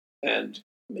 And,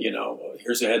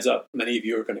 here's a heads up. Many of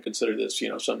you are going to consider this,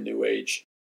 some new age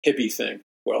hippie thing.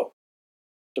 Well,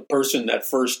 the person that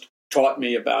first taught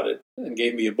me about it and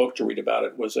gave me a book to read about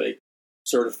it was a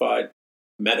certified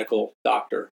medical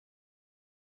doctor.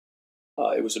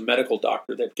 It was a medical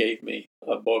doctor that gave me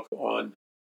a book on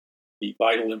the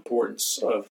vital importance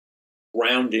of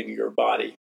grounding your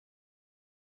body,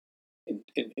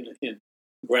 in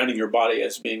grounding your body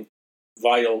as being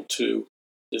vital to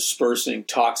dispersing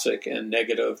toxic and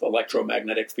negative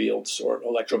electromagnetic fields or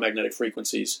electromagnetic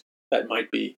frequencies that might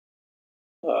be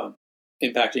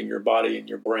impacting your body and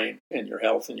your brain and your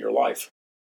health and your life.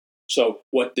 So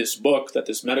what this book that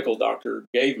this medical doctor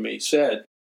gave me said,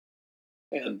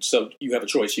 and so you have a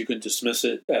choice. You can dismiss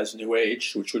it as New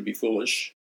Age, which would be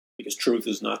foolish, because truth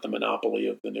is not the monopoly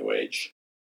of the New Age.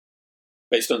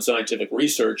 Based on scientific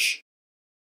research,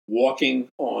 walking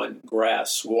on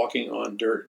grass, walking on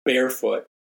dirt, barefoot,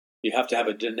 you have to have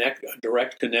a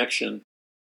direct connection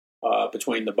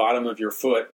between the bottom of your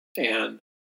foot and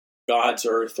God's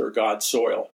earth or God's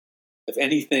soil. If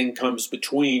anything comes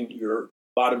between your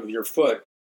bottom of your foot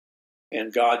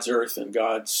and God's earth and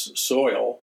God's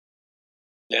soil,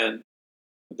 then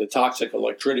the toxic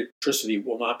electricity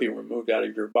will not be removed out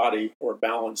of your body or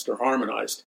balanced or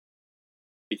harmonized,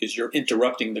 because you're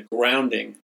interrupting the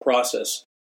grounding process.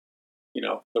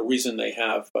 The reason they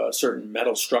have certain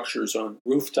metal structures on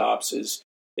rooftops is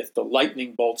if the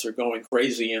lightning bolts are going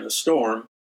crazy in a storm,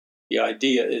 the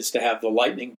idea is to have the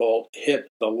lightning bolt hit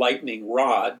the lightning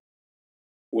rod,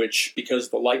 which, because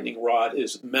the lightning rod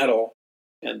is metal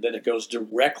and then it goes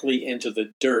directly into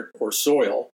the dirt or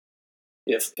soil,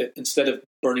 if instead of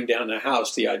burning down the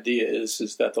house, the idea is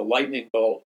that the lightning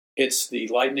bolt hits the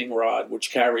lightning rod,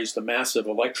 which carries the massive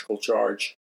electrical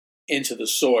charge into the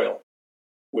soil,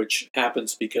 which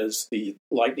happens because the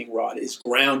lightning rod is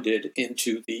grounded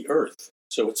into the earth.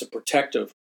 So it's a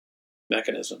protective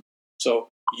mechanism. So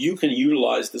you can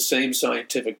utilize the same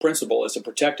scientific principle as a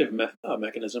protective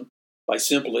mechanism by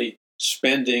simply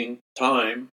spending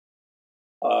time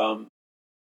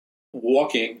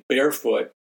walking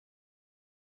barefoot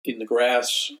in the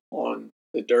grass, on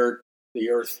the dirt, the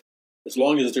earth, as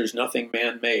long as there's nothing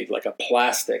man-made, like a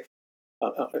plastic,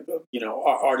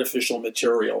 artificial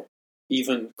material.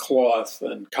 Even cloth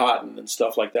and cotton and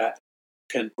stuff like that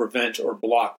can prevent or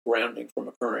block grounding from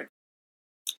occurring.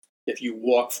 If you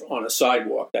walk on a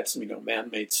sidewalk, that's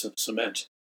man-made cement,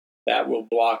 that will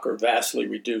block or vastly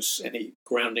reduce any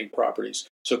grounding properties.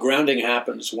 So grounding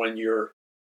happens when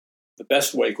the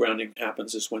best way grounding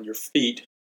happens is when your feet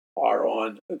are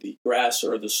on the grass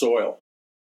or the soil,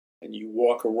 and you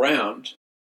walk around.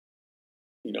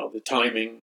 The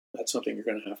timing, that's something you're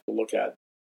going to have to look at.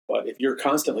 But if you're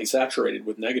constantly saturated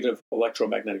with negative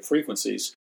electromagnetic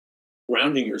frequencies,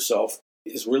 grounding yourself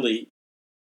is really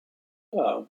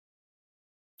a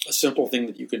simple thing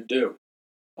that you can do.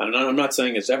 And I'm not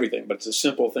saying it's everything, but it's a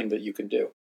simple thing that you can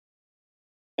do.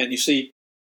 And you see,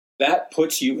 that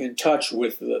puts you in touch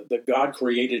with the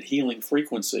God-created healing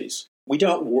frequencies. We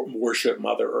don't worship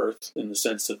Mother Earth in the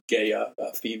sense of Gaia,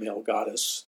 a female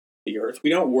goddess, the Earth. We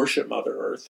don't worship Mother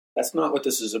Earth. That's not what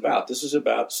this is about. This is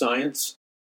about science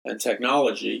and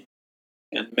technology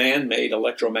and man-made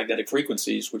electromagnetic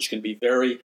frequencies, which can be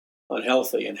very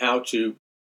unhealthy, and how to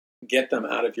get them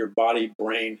out of your body,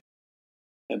 brain,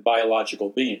 and biological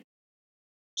being,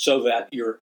 so that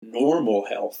your normal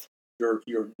health,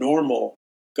 your normal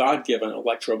God-given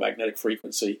electromagnetic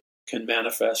frequency can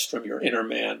manifest from your inner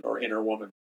man or inner woman.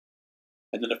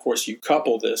 And then, of course, you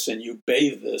couple this and you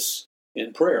bathe this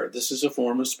in prayer. This is a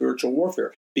form of spiritual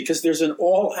warfare because there's an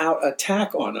all-out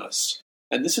attack on us.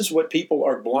 And this is what people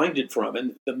are blinded from.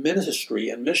 And the ministry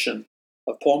and mission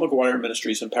of Paul McGUIRE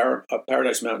Ministries and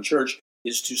Paradise Mountain Church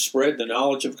is to spread the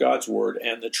knowledge of God's Word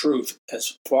and the truth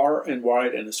as far and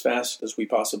wide and as fast as we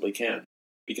possibly can,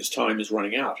 because time is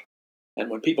running out. And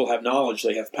when people have knowledge,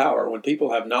 they have power. When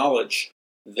people have knowledge,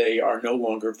 they are no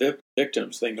longer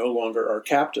victims. They no longer are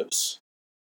captives.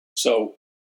 So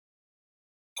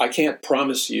I can't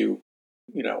promise you,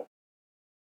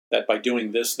 that by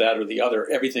doing this, that, or the other,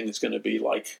 everything is going to be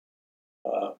like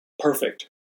perfect.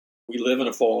 We live in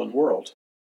a fallen world.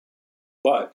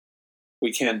 But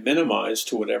we can minimize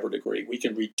to whatever degree. We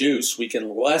can reduce, we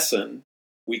can lessen,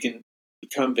 we can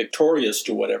become victorious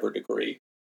to whatever degree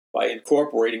by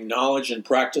incorporating knowledge and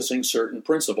practicing certain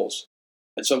principles.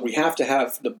 And so we have to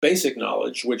have the basic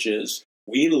knowledge, which is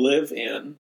we live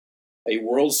in a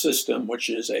world system which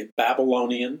is a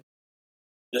Babylonian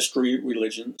mystery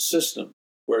religion system,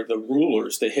 where the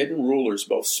rulers, the hidden rulers,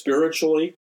 both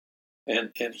spiritually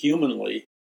and humanly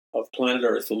of planet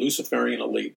Earth, the Luciferian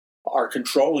elite, are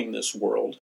controlling this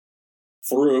world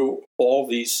through all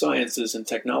these sciences and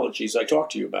technologies I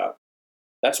talked to you about.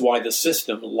 That's why the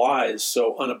system lies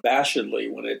so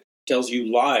unabashedly when it tells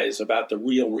you lies about the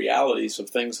real realities of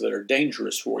things that are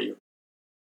dangerous for you.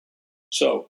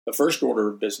 So the first order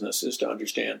of business is to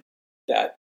understand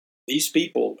that these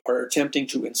people are attempting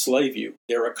to enslave you.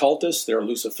 They're occultists, they're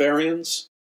Luciferians,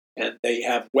 and they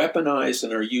have weaponized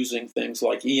and are using things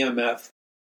like EMF,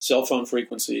 cell phone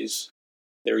frequencies.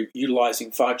 They're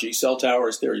utilizing 5G cell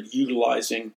towers. They're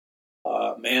utilizing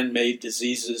man-made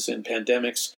diseases and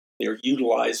pandemics. They're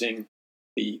utilizing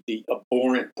the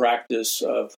abhorrent practice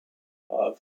of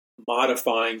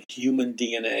modifying human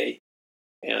DNA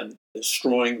and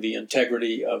destroying the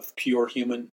integrity of pure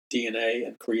human DNA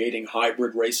and creating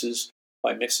hybrid races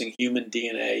by mixing human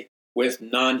DNA with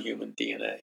non-human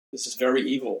DNA. This is very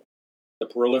evil. The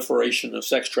proliferation of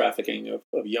sex trafficking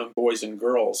of young boys and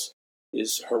girls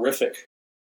is horrific,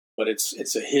 but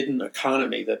it's a hidden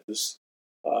economy that this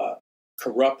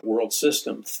corrupt world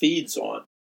system feeds on.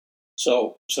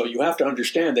 So you have to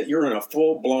understand that you're in a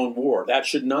full-blown war. That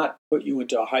should not put you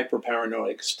into a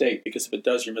hyper-paranoid state, because if it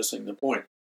does, you're missing the point.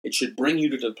 It should bring you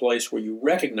to the place where you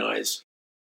recognize,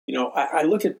 I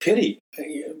look at pity,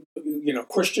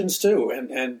 Christians too,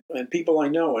 and people I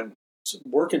know, and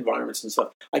work environments and stuff.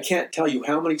 I can't tell you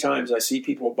how many times I see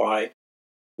people buy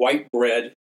white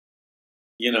bread,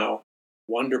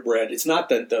 Wonder Bread. It's not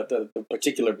the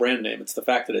particular brand name. It's the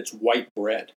fact that it's white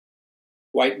bread.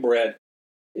 White bread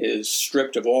is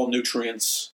stripped of all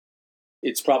nutrients.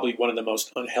 It's probably one of the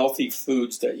most unhealthy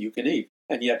foods that you can eat.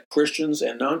 And yet Christians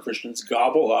and non-Christians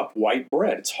gobble up white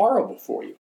bread. It's horrible for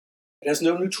you. It has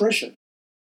no nutrition.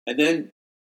 And then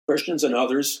Christians and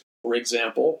others, for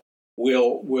example,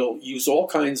 will use all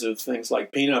kinds of things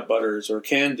like peanut butters or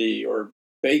candy or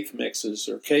bake mixes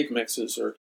or cake mixes,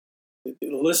 or the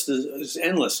list is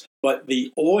endless. But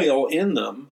the oil in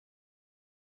them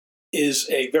is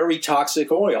a very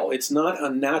toxic oil. It's not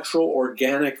a natural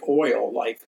organic oil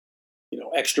like,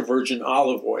 extra virgin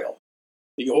olive oil.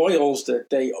 The oils that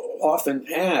they often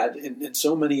add in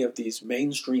so many of these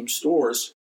mainstream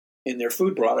stores in their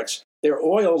food products, they're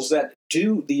oils that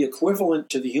do the equivalent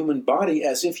to the human body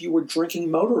as if you were drinking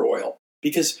motor oil,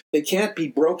 because they can't be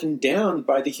broken down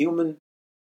by the human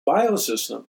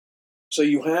biosystem. So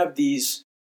you have these,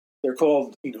 they're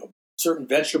called, certain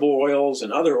vegetable oils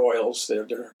and other oils.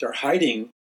 They're hiding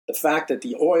the fact that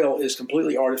the oil is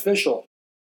completely artificial.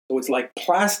 So it's like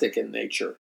plastic in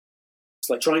nature. It's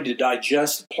like trying to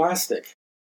digest plastic.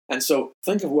 And so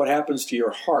think of what happens to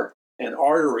your heart and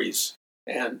arteries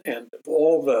and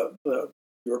all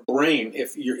your brain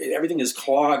if everything is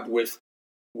clogged with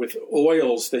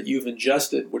oils that you've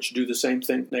ingested, which do the same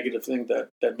thing, negative thing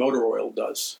that motor oil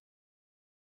does.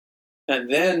 And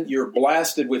then you're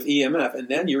blasted with EMF, and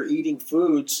then you're eating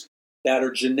foods that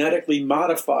are genetically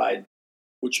modified,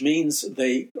 which means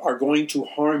they are going to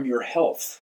harm your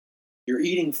health. You're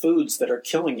eating foods that are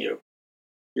killing you.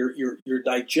 You're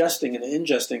digesting and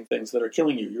ingesting things that are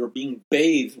killing you. You're being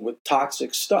bathed with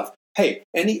toxic stuff. Hey,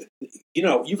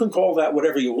 you can call that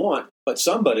whatever you want, but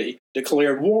somebody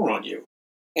declared war on you.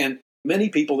 And many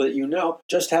people that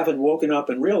just haven't woken up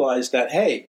and realized that,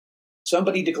 hey,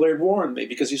 somebody declared war on me,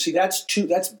 because you see,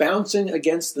 that's bouncing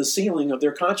against the ceiling of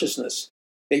their consciousness.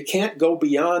 They can't go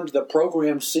beyond the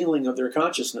programmed ceiling of their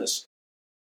consciousness,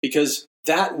 because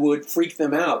that would freak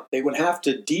them out. They would have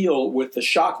to deal with the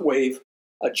shockwave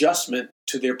adjustment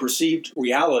to their perceived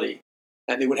reality.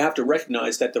 And they would have to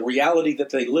recognize that the reality that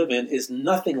they live in is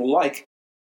nothing like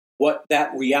what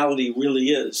that reality really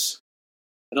is.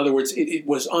 In other words, it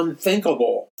was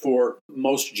unthinkable for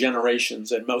most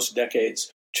generations and most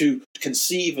decades to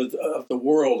conceive of the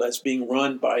world as being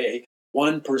run by a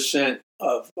 1%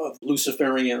 of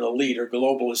Luciferian elite or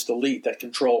globalist elite that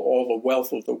control all the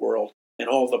wealth of the world and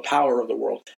all the power of the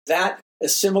world. That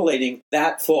assimilating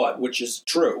that thought, which is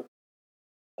true,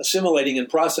 assimilating and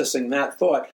processing that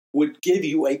thought would give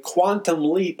you a quantum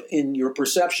leap in your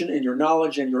perception, in your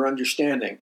knowledge, and your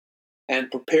understanding, and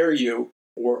prepare you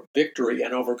for victory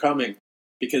and overcoming.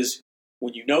 Because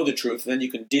when you know the truth, then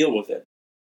you can deal with it.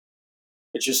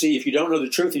 But you see, if you don't know the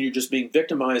truth and you're just being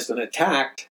victimized and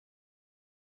attacked,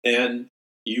 then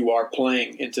you are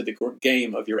playing into the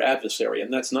game of your adversary,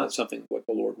 and that's not something what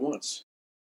the Lord wants.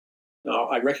 Now,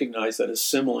 I recognize that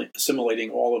assimilating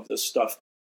all of this stuff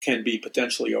can be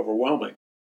potentially overwhelming.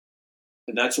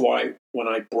 And that's why when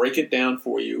I break it down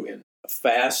for you in a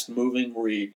fast-moving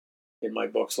read in my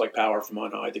books like Power from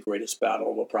On High, The Greatest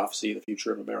Battle, A Prophecy, The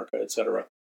Future of America, etc.,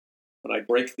 when I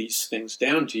break these things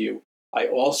down to you, I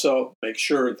also make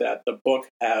sure that the book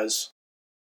has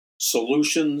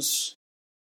solutions,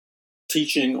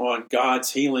 teaching on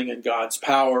God's healing and God's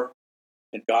power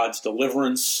and God's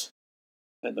deliverance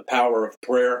and the power of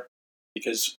prayer,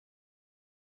 because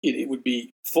it would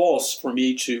be false for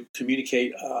me to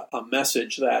communicate a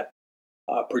message that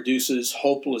produces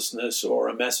hopelessness or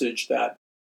a message that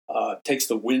takes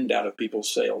the wind out of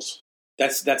people's sails.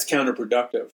 That's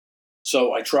counterproductive.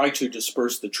 So I try to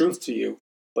disperse the truth to you,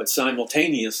 but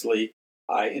simultaneously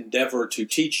I endeavor to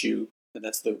teach you, and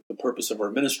that's the purpose of our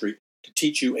ministry, to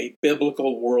teach you a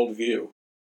biblical worldview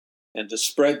and to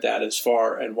spread that as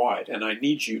far and wide. And I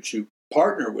need you to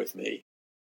partner with me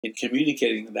in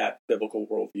communicating that biblical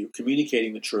worldview,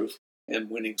 communicating the truth, and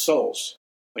winning souls.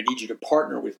 I need you to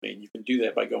partner with me. And you can do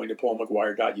that by going to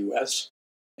paulmcguire.us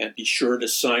and be sure to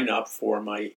sign up for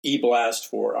my e-blast,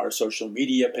 for our social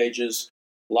media pages,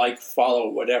 like, follow,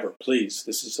 whatever. Please,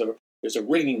 there's a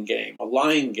rigging game, a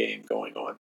lying game going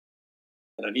on.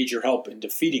 And I need your help in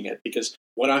defeating it, because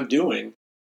what I'm doing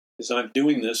is I'm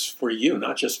doing this for you,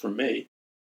 not just for me.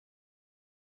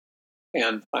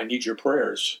 And I need your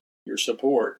prayers, your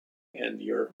support, and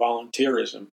your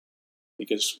volunteerism,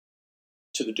 because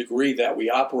to the degree that we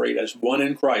operate as one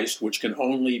in Christ, which can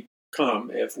only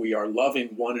come if we are loving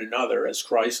one another as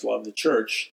Christ loved the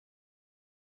church,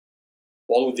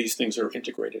 all of these things are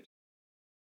integrated.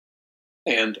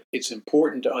 And it's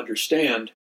important to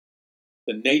understand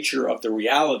the nature of the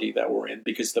reality that we're in,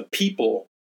 because the people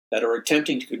that are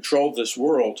attempting to control this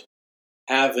world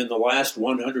have, in the last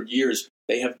 100 years,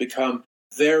 they have become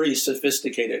very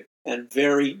sophisticated and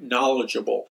very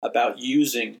knowledgeable about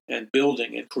using and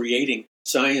building and creating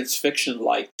science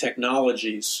fiction-like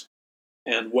technologies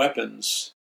and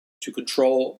weapons to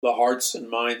control the hearts and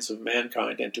minds of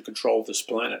mankind and to control this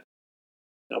planet.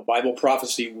 Now, Bible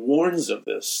prophecy warns of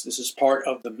this. This is part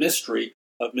of the mystery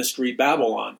of Mystery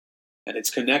Babylon and its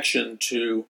connection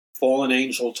to fallen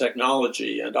angel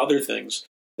technology and other things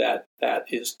that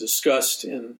is discussed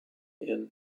in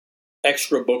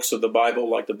extra books of the Bible,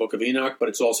 like the Book of Enoch, but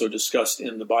it's also discussed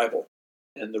in the Bible.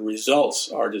 And the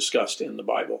results are discussed in the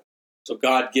Bible. So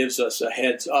God gives us a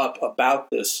heads up about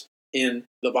this in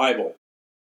the Bible.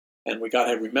 And we got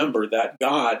to remember that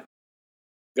God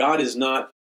is not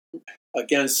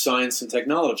against science and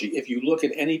technology. If you look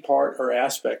at any part or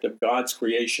aspect of God's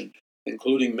creation,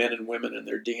 including men and women and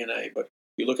their DNA, but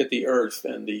you look at the earth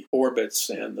and the orbits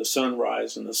and the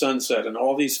sunrise and the sunset and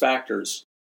all these factors,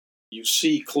 you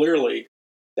see clearly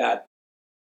that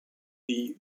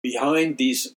behind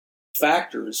these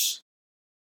factors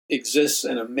exists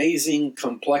an amazing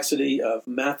complexity of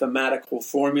mathematical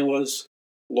formulas,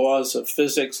 laws of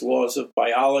physics, laws of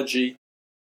biology,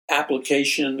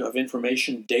 application of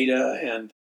information, data,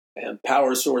 and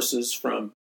power sources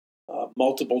from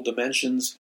multiple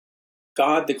dimensions.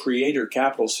 God, the Creator,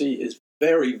 capital C, is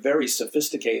very, very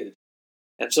sophisticated.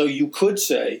 And so you could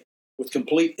say, with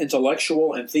complete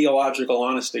intellectual and theological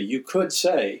honesty, you could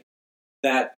say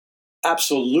that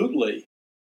absolutely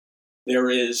there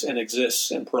is and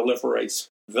exists and proliferates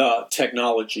the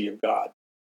technology of God.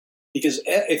 Because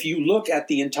if you look at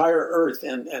the entire earth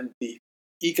and the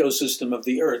ecosystem of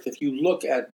the earth, if you look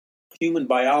at human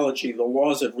biology, the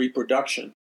laws of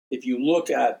reproduction, if you look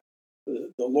at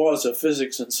the laws of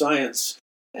physics and science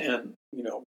and,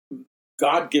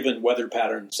 God-given weather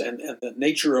patterns and the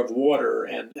nature of water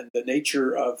and the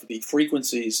nature of the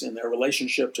frequencies and their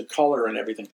relationship to color and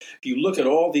everything, if you look at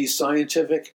all these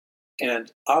scientific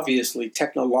and obviously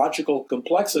technological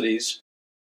complexities,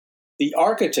 the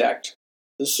architect,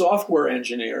 the software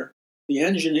engineer, the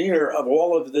engineer of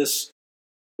all of this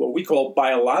what we call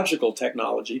biological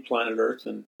technology, planet Earth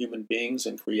and human beings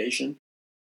and creation,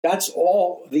 that's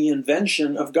all the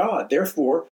invention of God.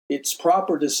 Therefore, it's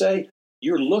proper to say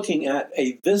you're looking at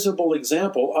a visible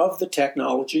example of the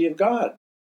technology of God.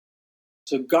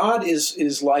 So God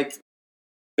is like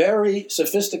very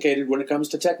sophisticated when it comes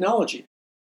to technology.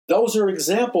 Those are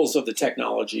examples of the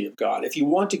technology of God. If you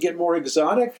want to get more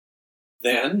exotic,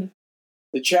 then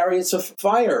the chariots of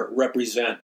fire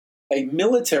represent a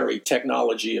military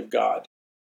technology of God.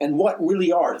 And what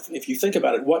really are, if you think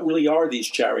about it, what really are these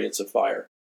chariots of fire?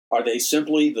 Are they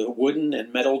simply the wooden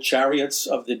and metal chariots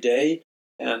of the day,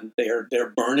 and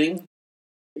they're burning,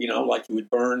 like you would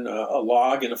burn a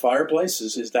log in a fireplace?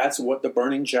 Is that what the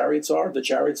burning chariots are, the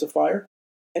chariots of fire?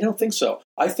 I don't think so.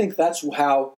 I think that's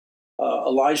how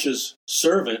Elijah's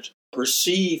servant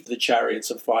perceived the chariots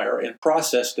of fire and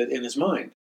processed it in his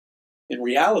mind. In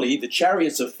reality, the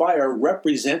chariots of fire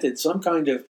represented some kind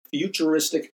of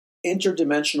futuristic,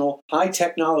 interdimensional, high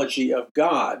technology of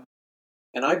God.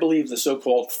 And I believe the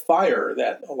so-called fire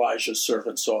that Elijah's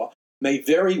servant saw may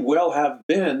very well have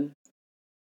been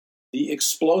the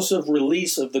explosive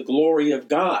release of the glory of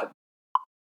God.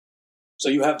 So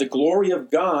you have the glory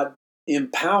of God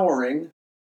empowering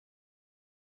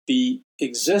the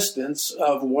existence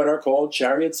of what are called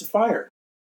chariots of fire.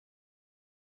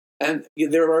 And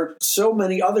there are so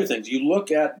many other things. You look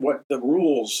at what the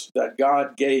rules that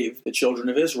God gave the children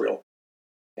of Israel,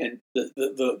 and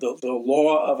the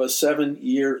law of a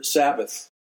 7-year Sabbath,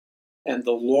 and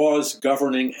the laws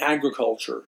governing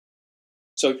agriculture.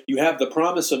 So you have the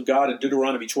promise of God in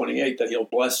Deuteronomy 28 that he'll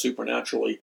bless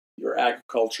supernaturally your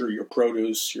agriculture, your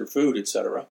produce, your food,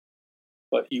 etc.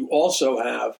 But you also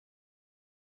have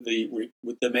the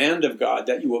demand of God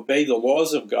that you obey the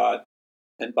laws of God.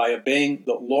 And by obeying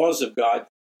the laws of God,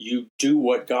 you do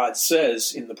what God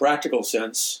says in the practical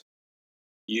sense.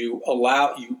 You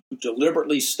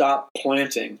deliberately stop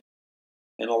planting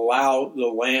and allow the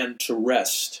land to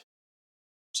rest.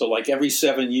 So like every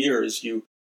 7 years, you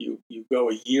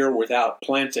go a year without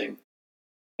planting,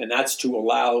 and that's to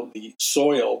allow the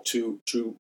soil to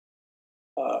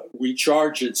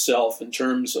recharge itself in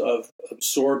terms of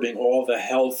absorbing all the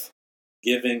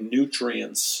health-giving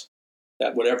nutrients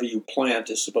that whatever you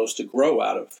plant is supposed to grow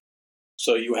out of.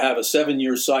 So you have a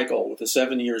 7-year cycle with a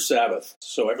 7-year Sabbath.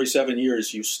 So every 7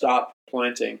 years you stop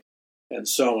planting and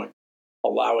sowing,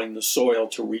 allowing the soil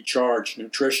to recharge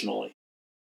nutritionally.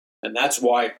 And that's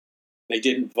why they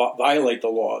didn't violate the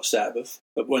law of Sabbath.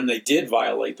 But when they did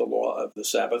violate the law of the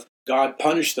Sabbath, God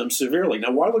punished them severely.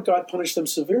 Now, why would God punish them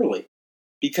severely?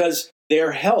 Because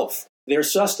their health, their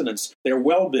sustenance, their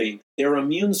well-being, their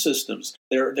immune systems,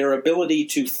 their ability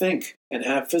to think and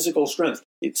have physical strength,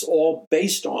 it's all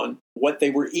based on what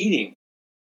they were eating.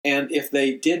 And if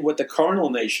they did what the carnal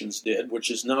nations did,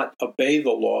 which is not obey the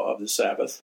law of the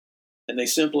Sabbath, and they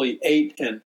simply ate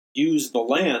and used the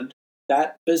land,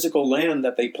 that physical land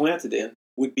that they planted in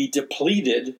would be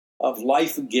depleted of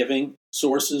life-giving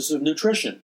sources of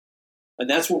nutrition. And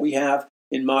that's what we have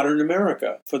in modern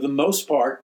America. For the most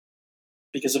part,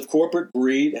 because of corporate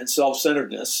greed and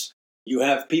self-centeredness, you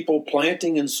have people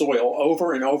planting in soil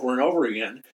over and over and over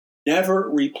again, never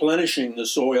replenishing the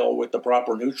soil with the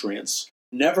proper nutrients,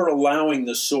 never allowing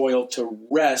the soil to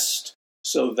rest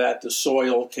so that the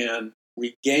soil can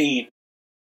regain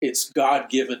its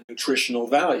God-given nutritional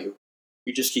value.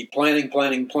 You just keep planting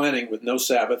with no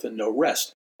Sabbath and no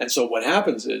rest. And so what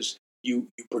happens is you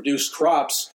produce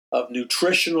crops of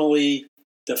nutritionally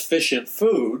deficient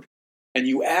food, and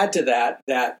you add to that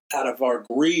out of our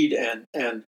greed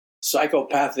and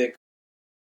psychopathic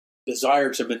desire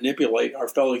to manipulate our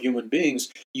fellow human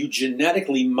beings, you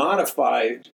genetically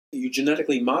modify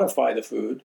the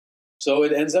food, so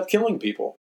it ends up killing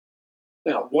people.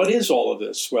 Now, what is all of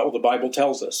this? Well, the Bible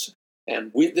tells us,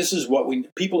 and this is what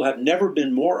people have never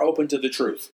been more open to the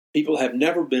truth. People have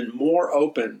never been more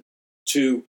open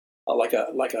to like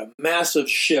a massive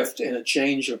shift and a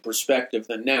change of perspective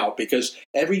than now, because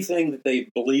everything that they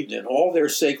believed in, all their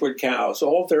sacred cows,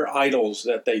 all their idols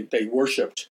that they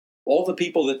worshipped, all the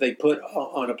people that they put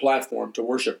on a platform to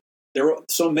worship,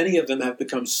 so many of them have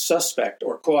become suspect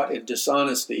or caught in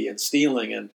dishonesty and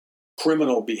stealing and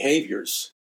criminal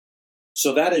behaviors.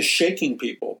 So that is shaking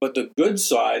people. But the good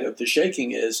side of the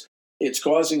shaking is it's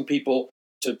causing people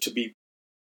to be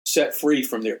set free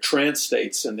from their trance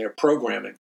states and their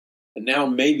programming. And now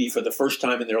maybe for the first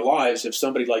time in their lives, if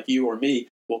somebody like you or me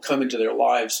will come into their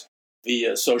lives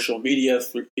via social media,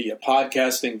 via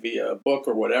podcasting, via a book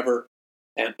or whatever,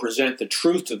 and present the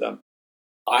truth to them,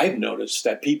 I've noticed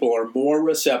that people are more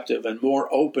receptive and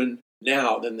more open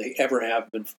now than they ever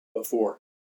have been before.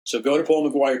 So go to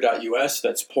paulmcguire.us.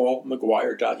 That's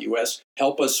paulmcguire.us.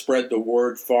 Help us spread the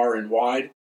word far and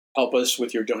wide. Help us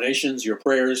with your donations, your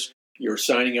prayers, your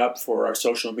signing up for our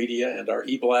social media and our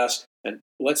e-blast. And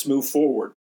let's move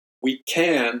forward. We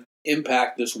can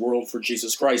impact this world for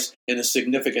Jesus Christ in a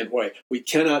significant way. We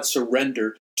cannot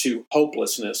surrender to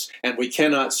hopelessness, and we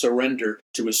cannot surrender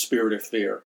to a spirit of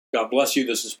fear. God bless you.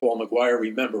 This is Paul McGUIRE.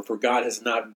 Remember, for God has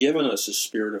not given us a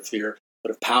spirit of fear,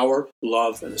 but of power,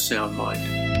 love, and a sound mind.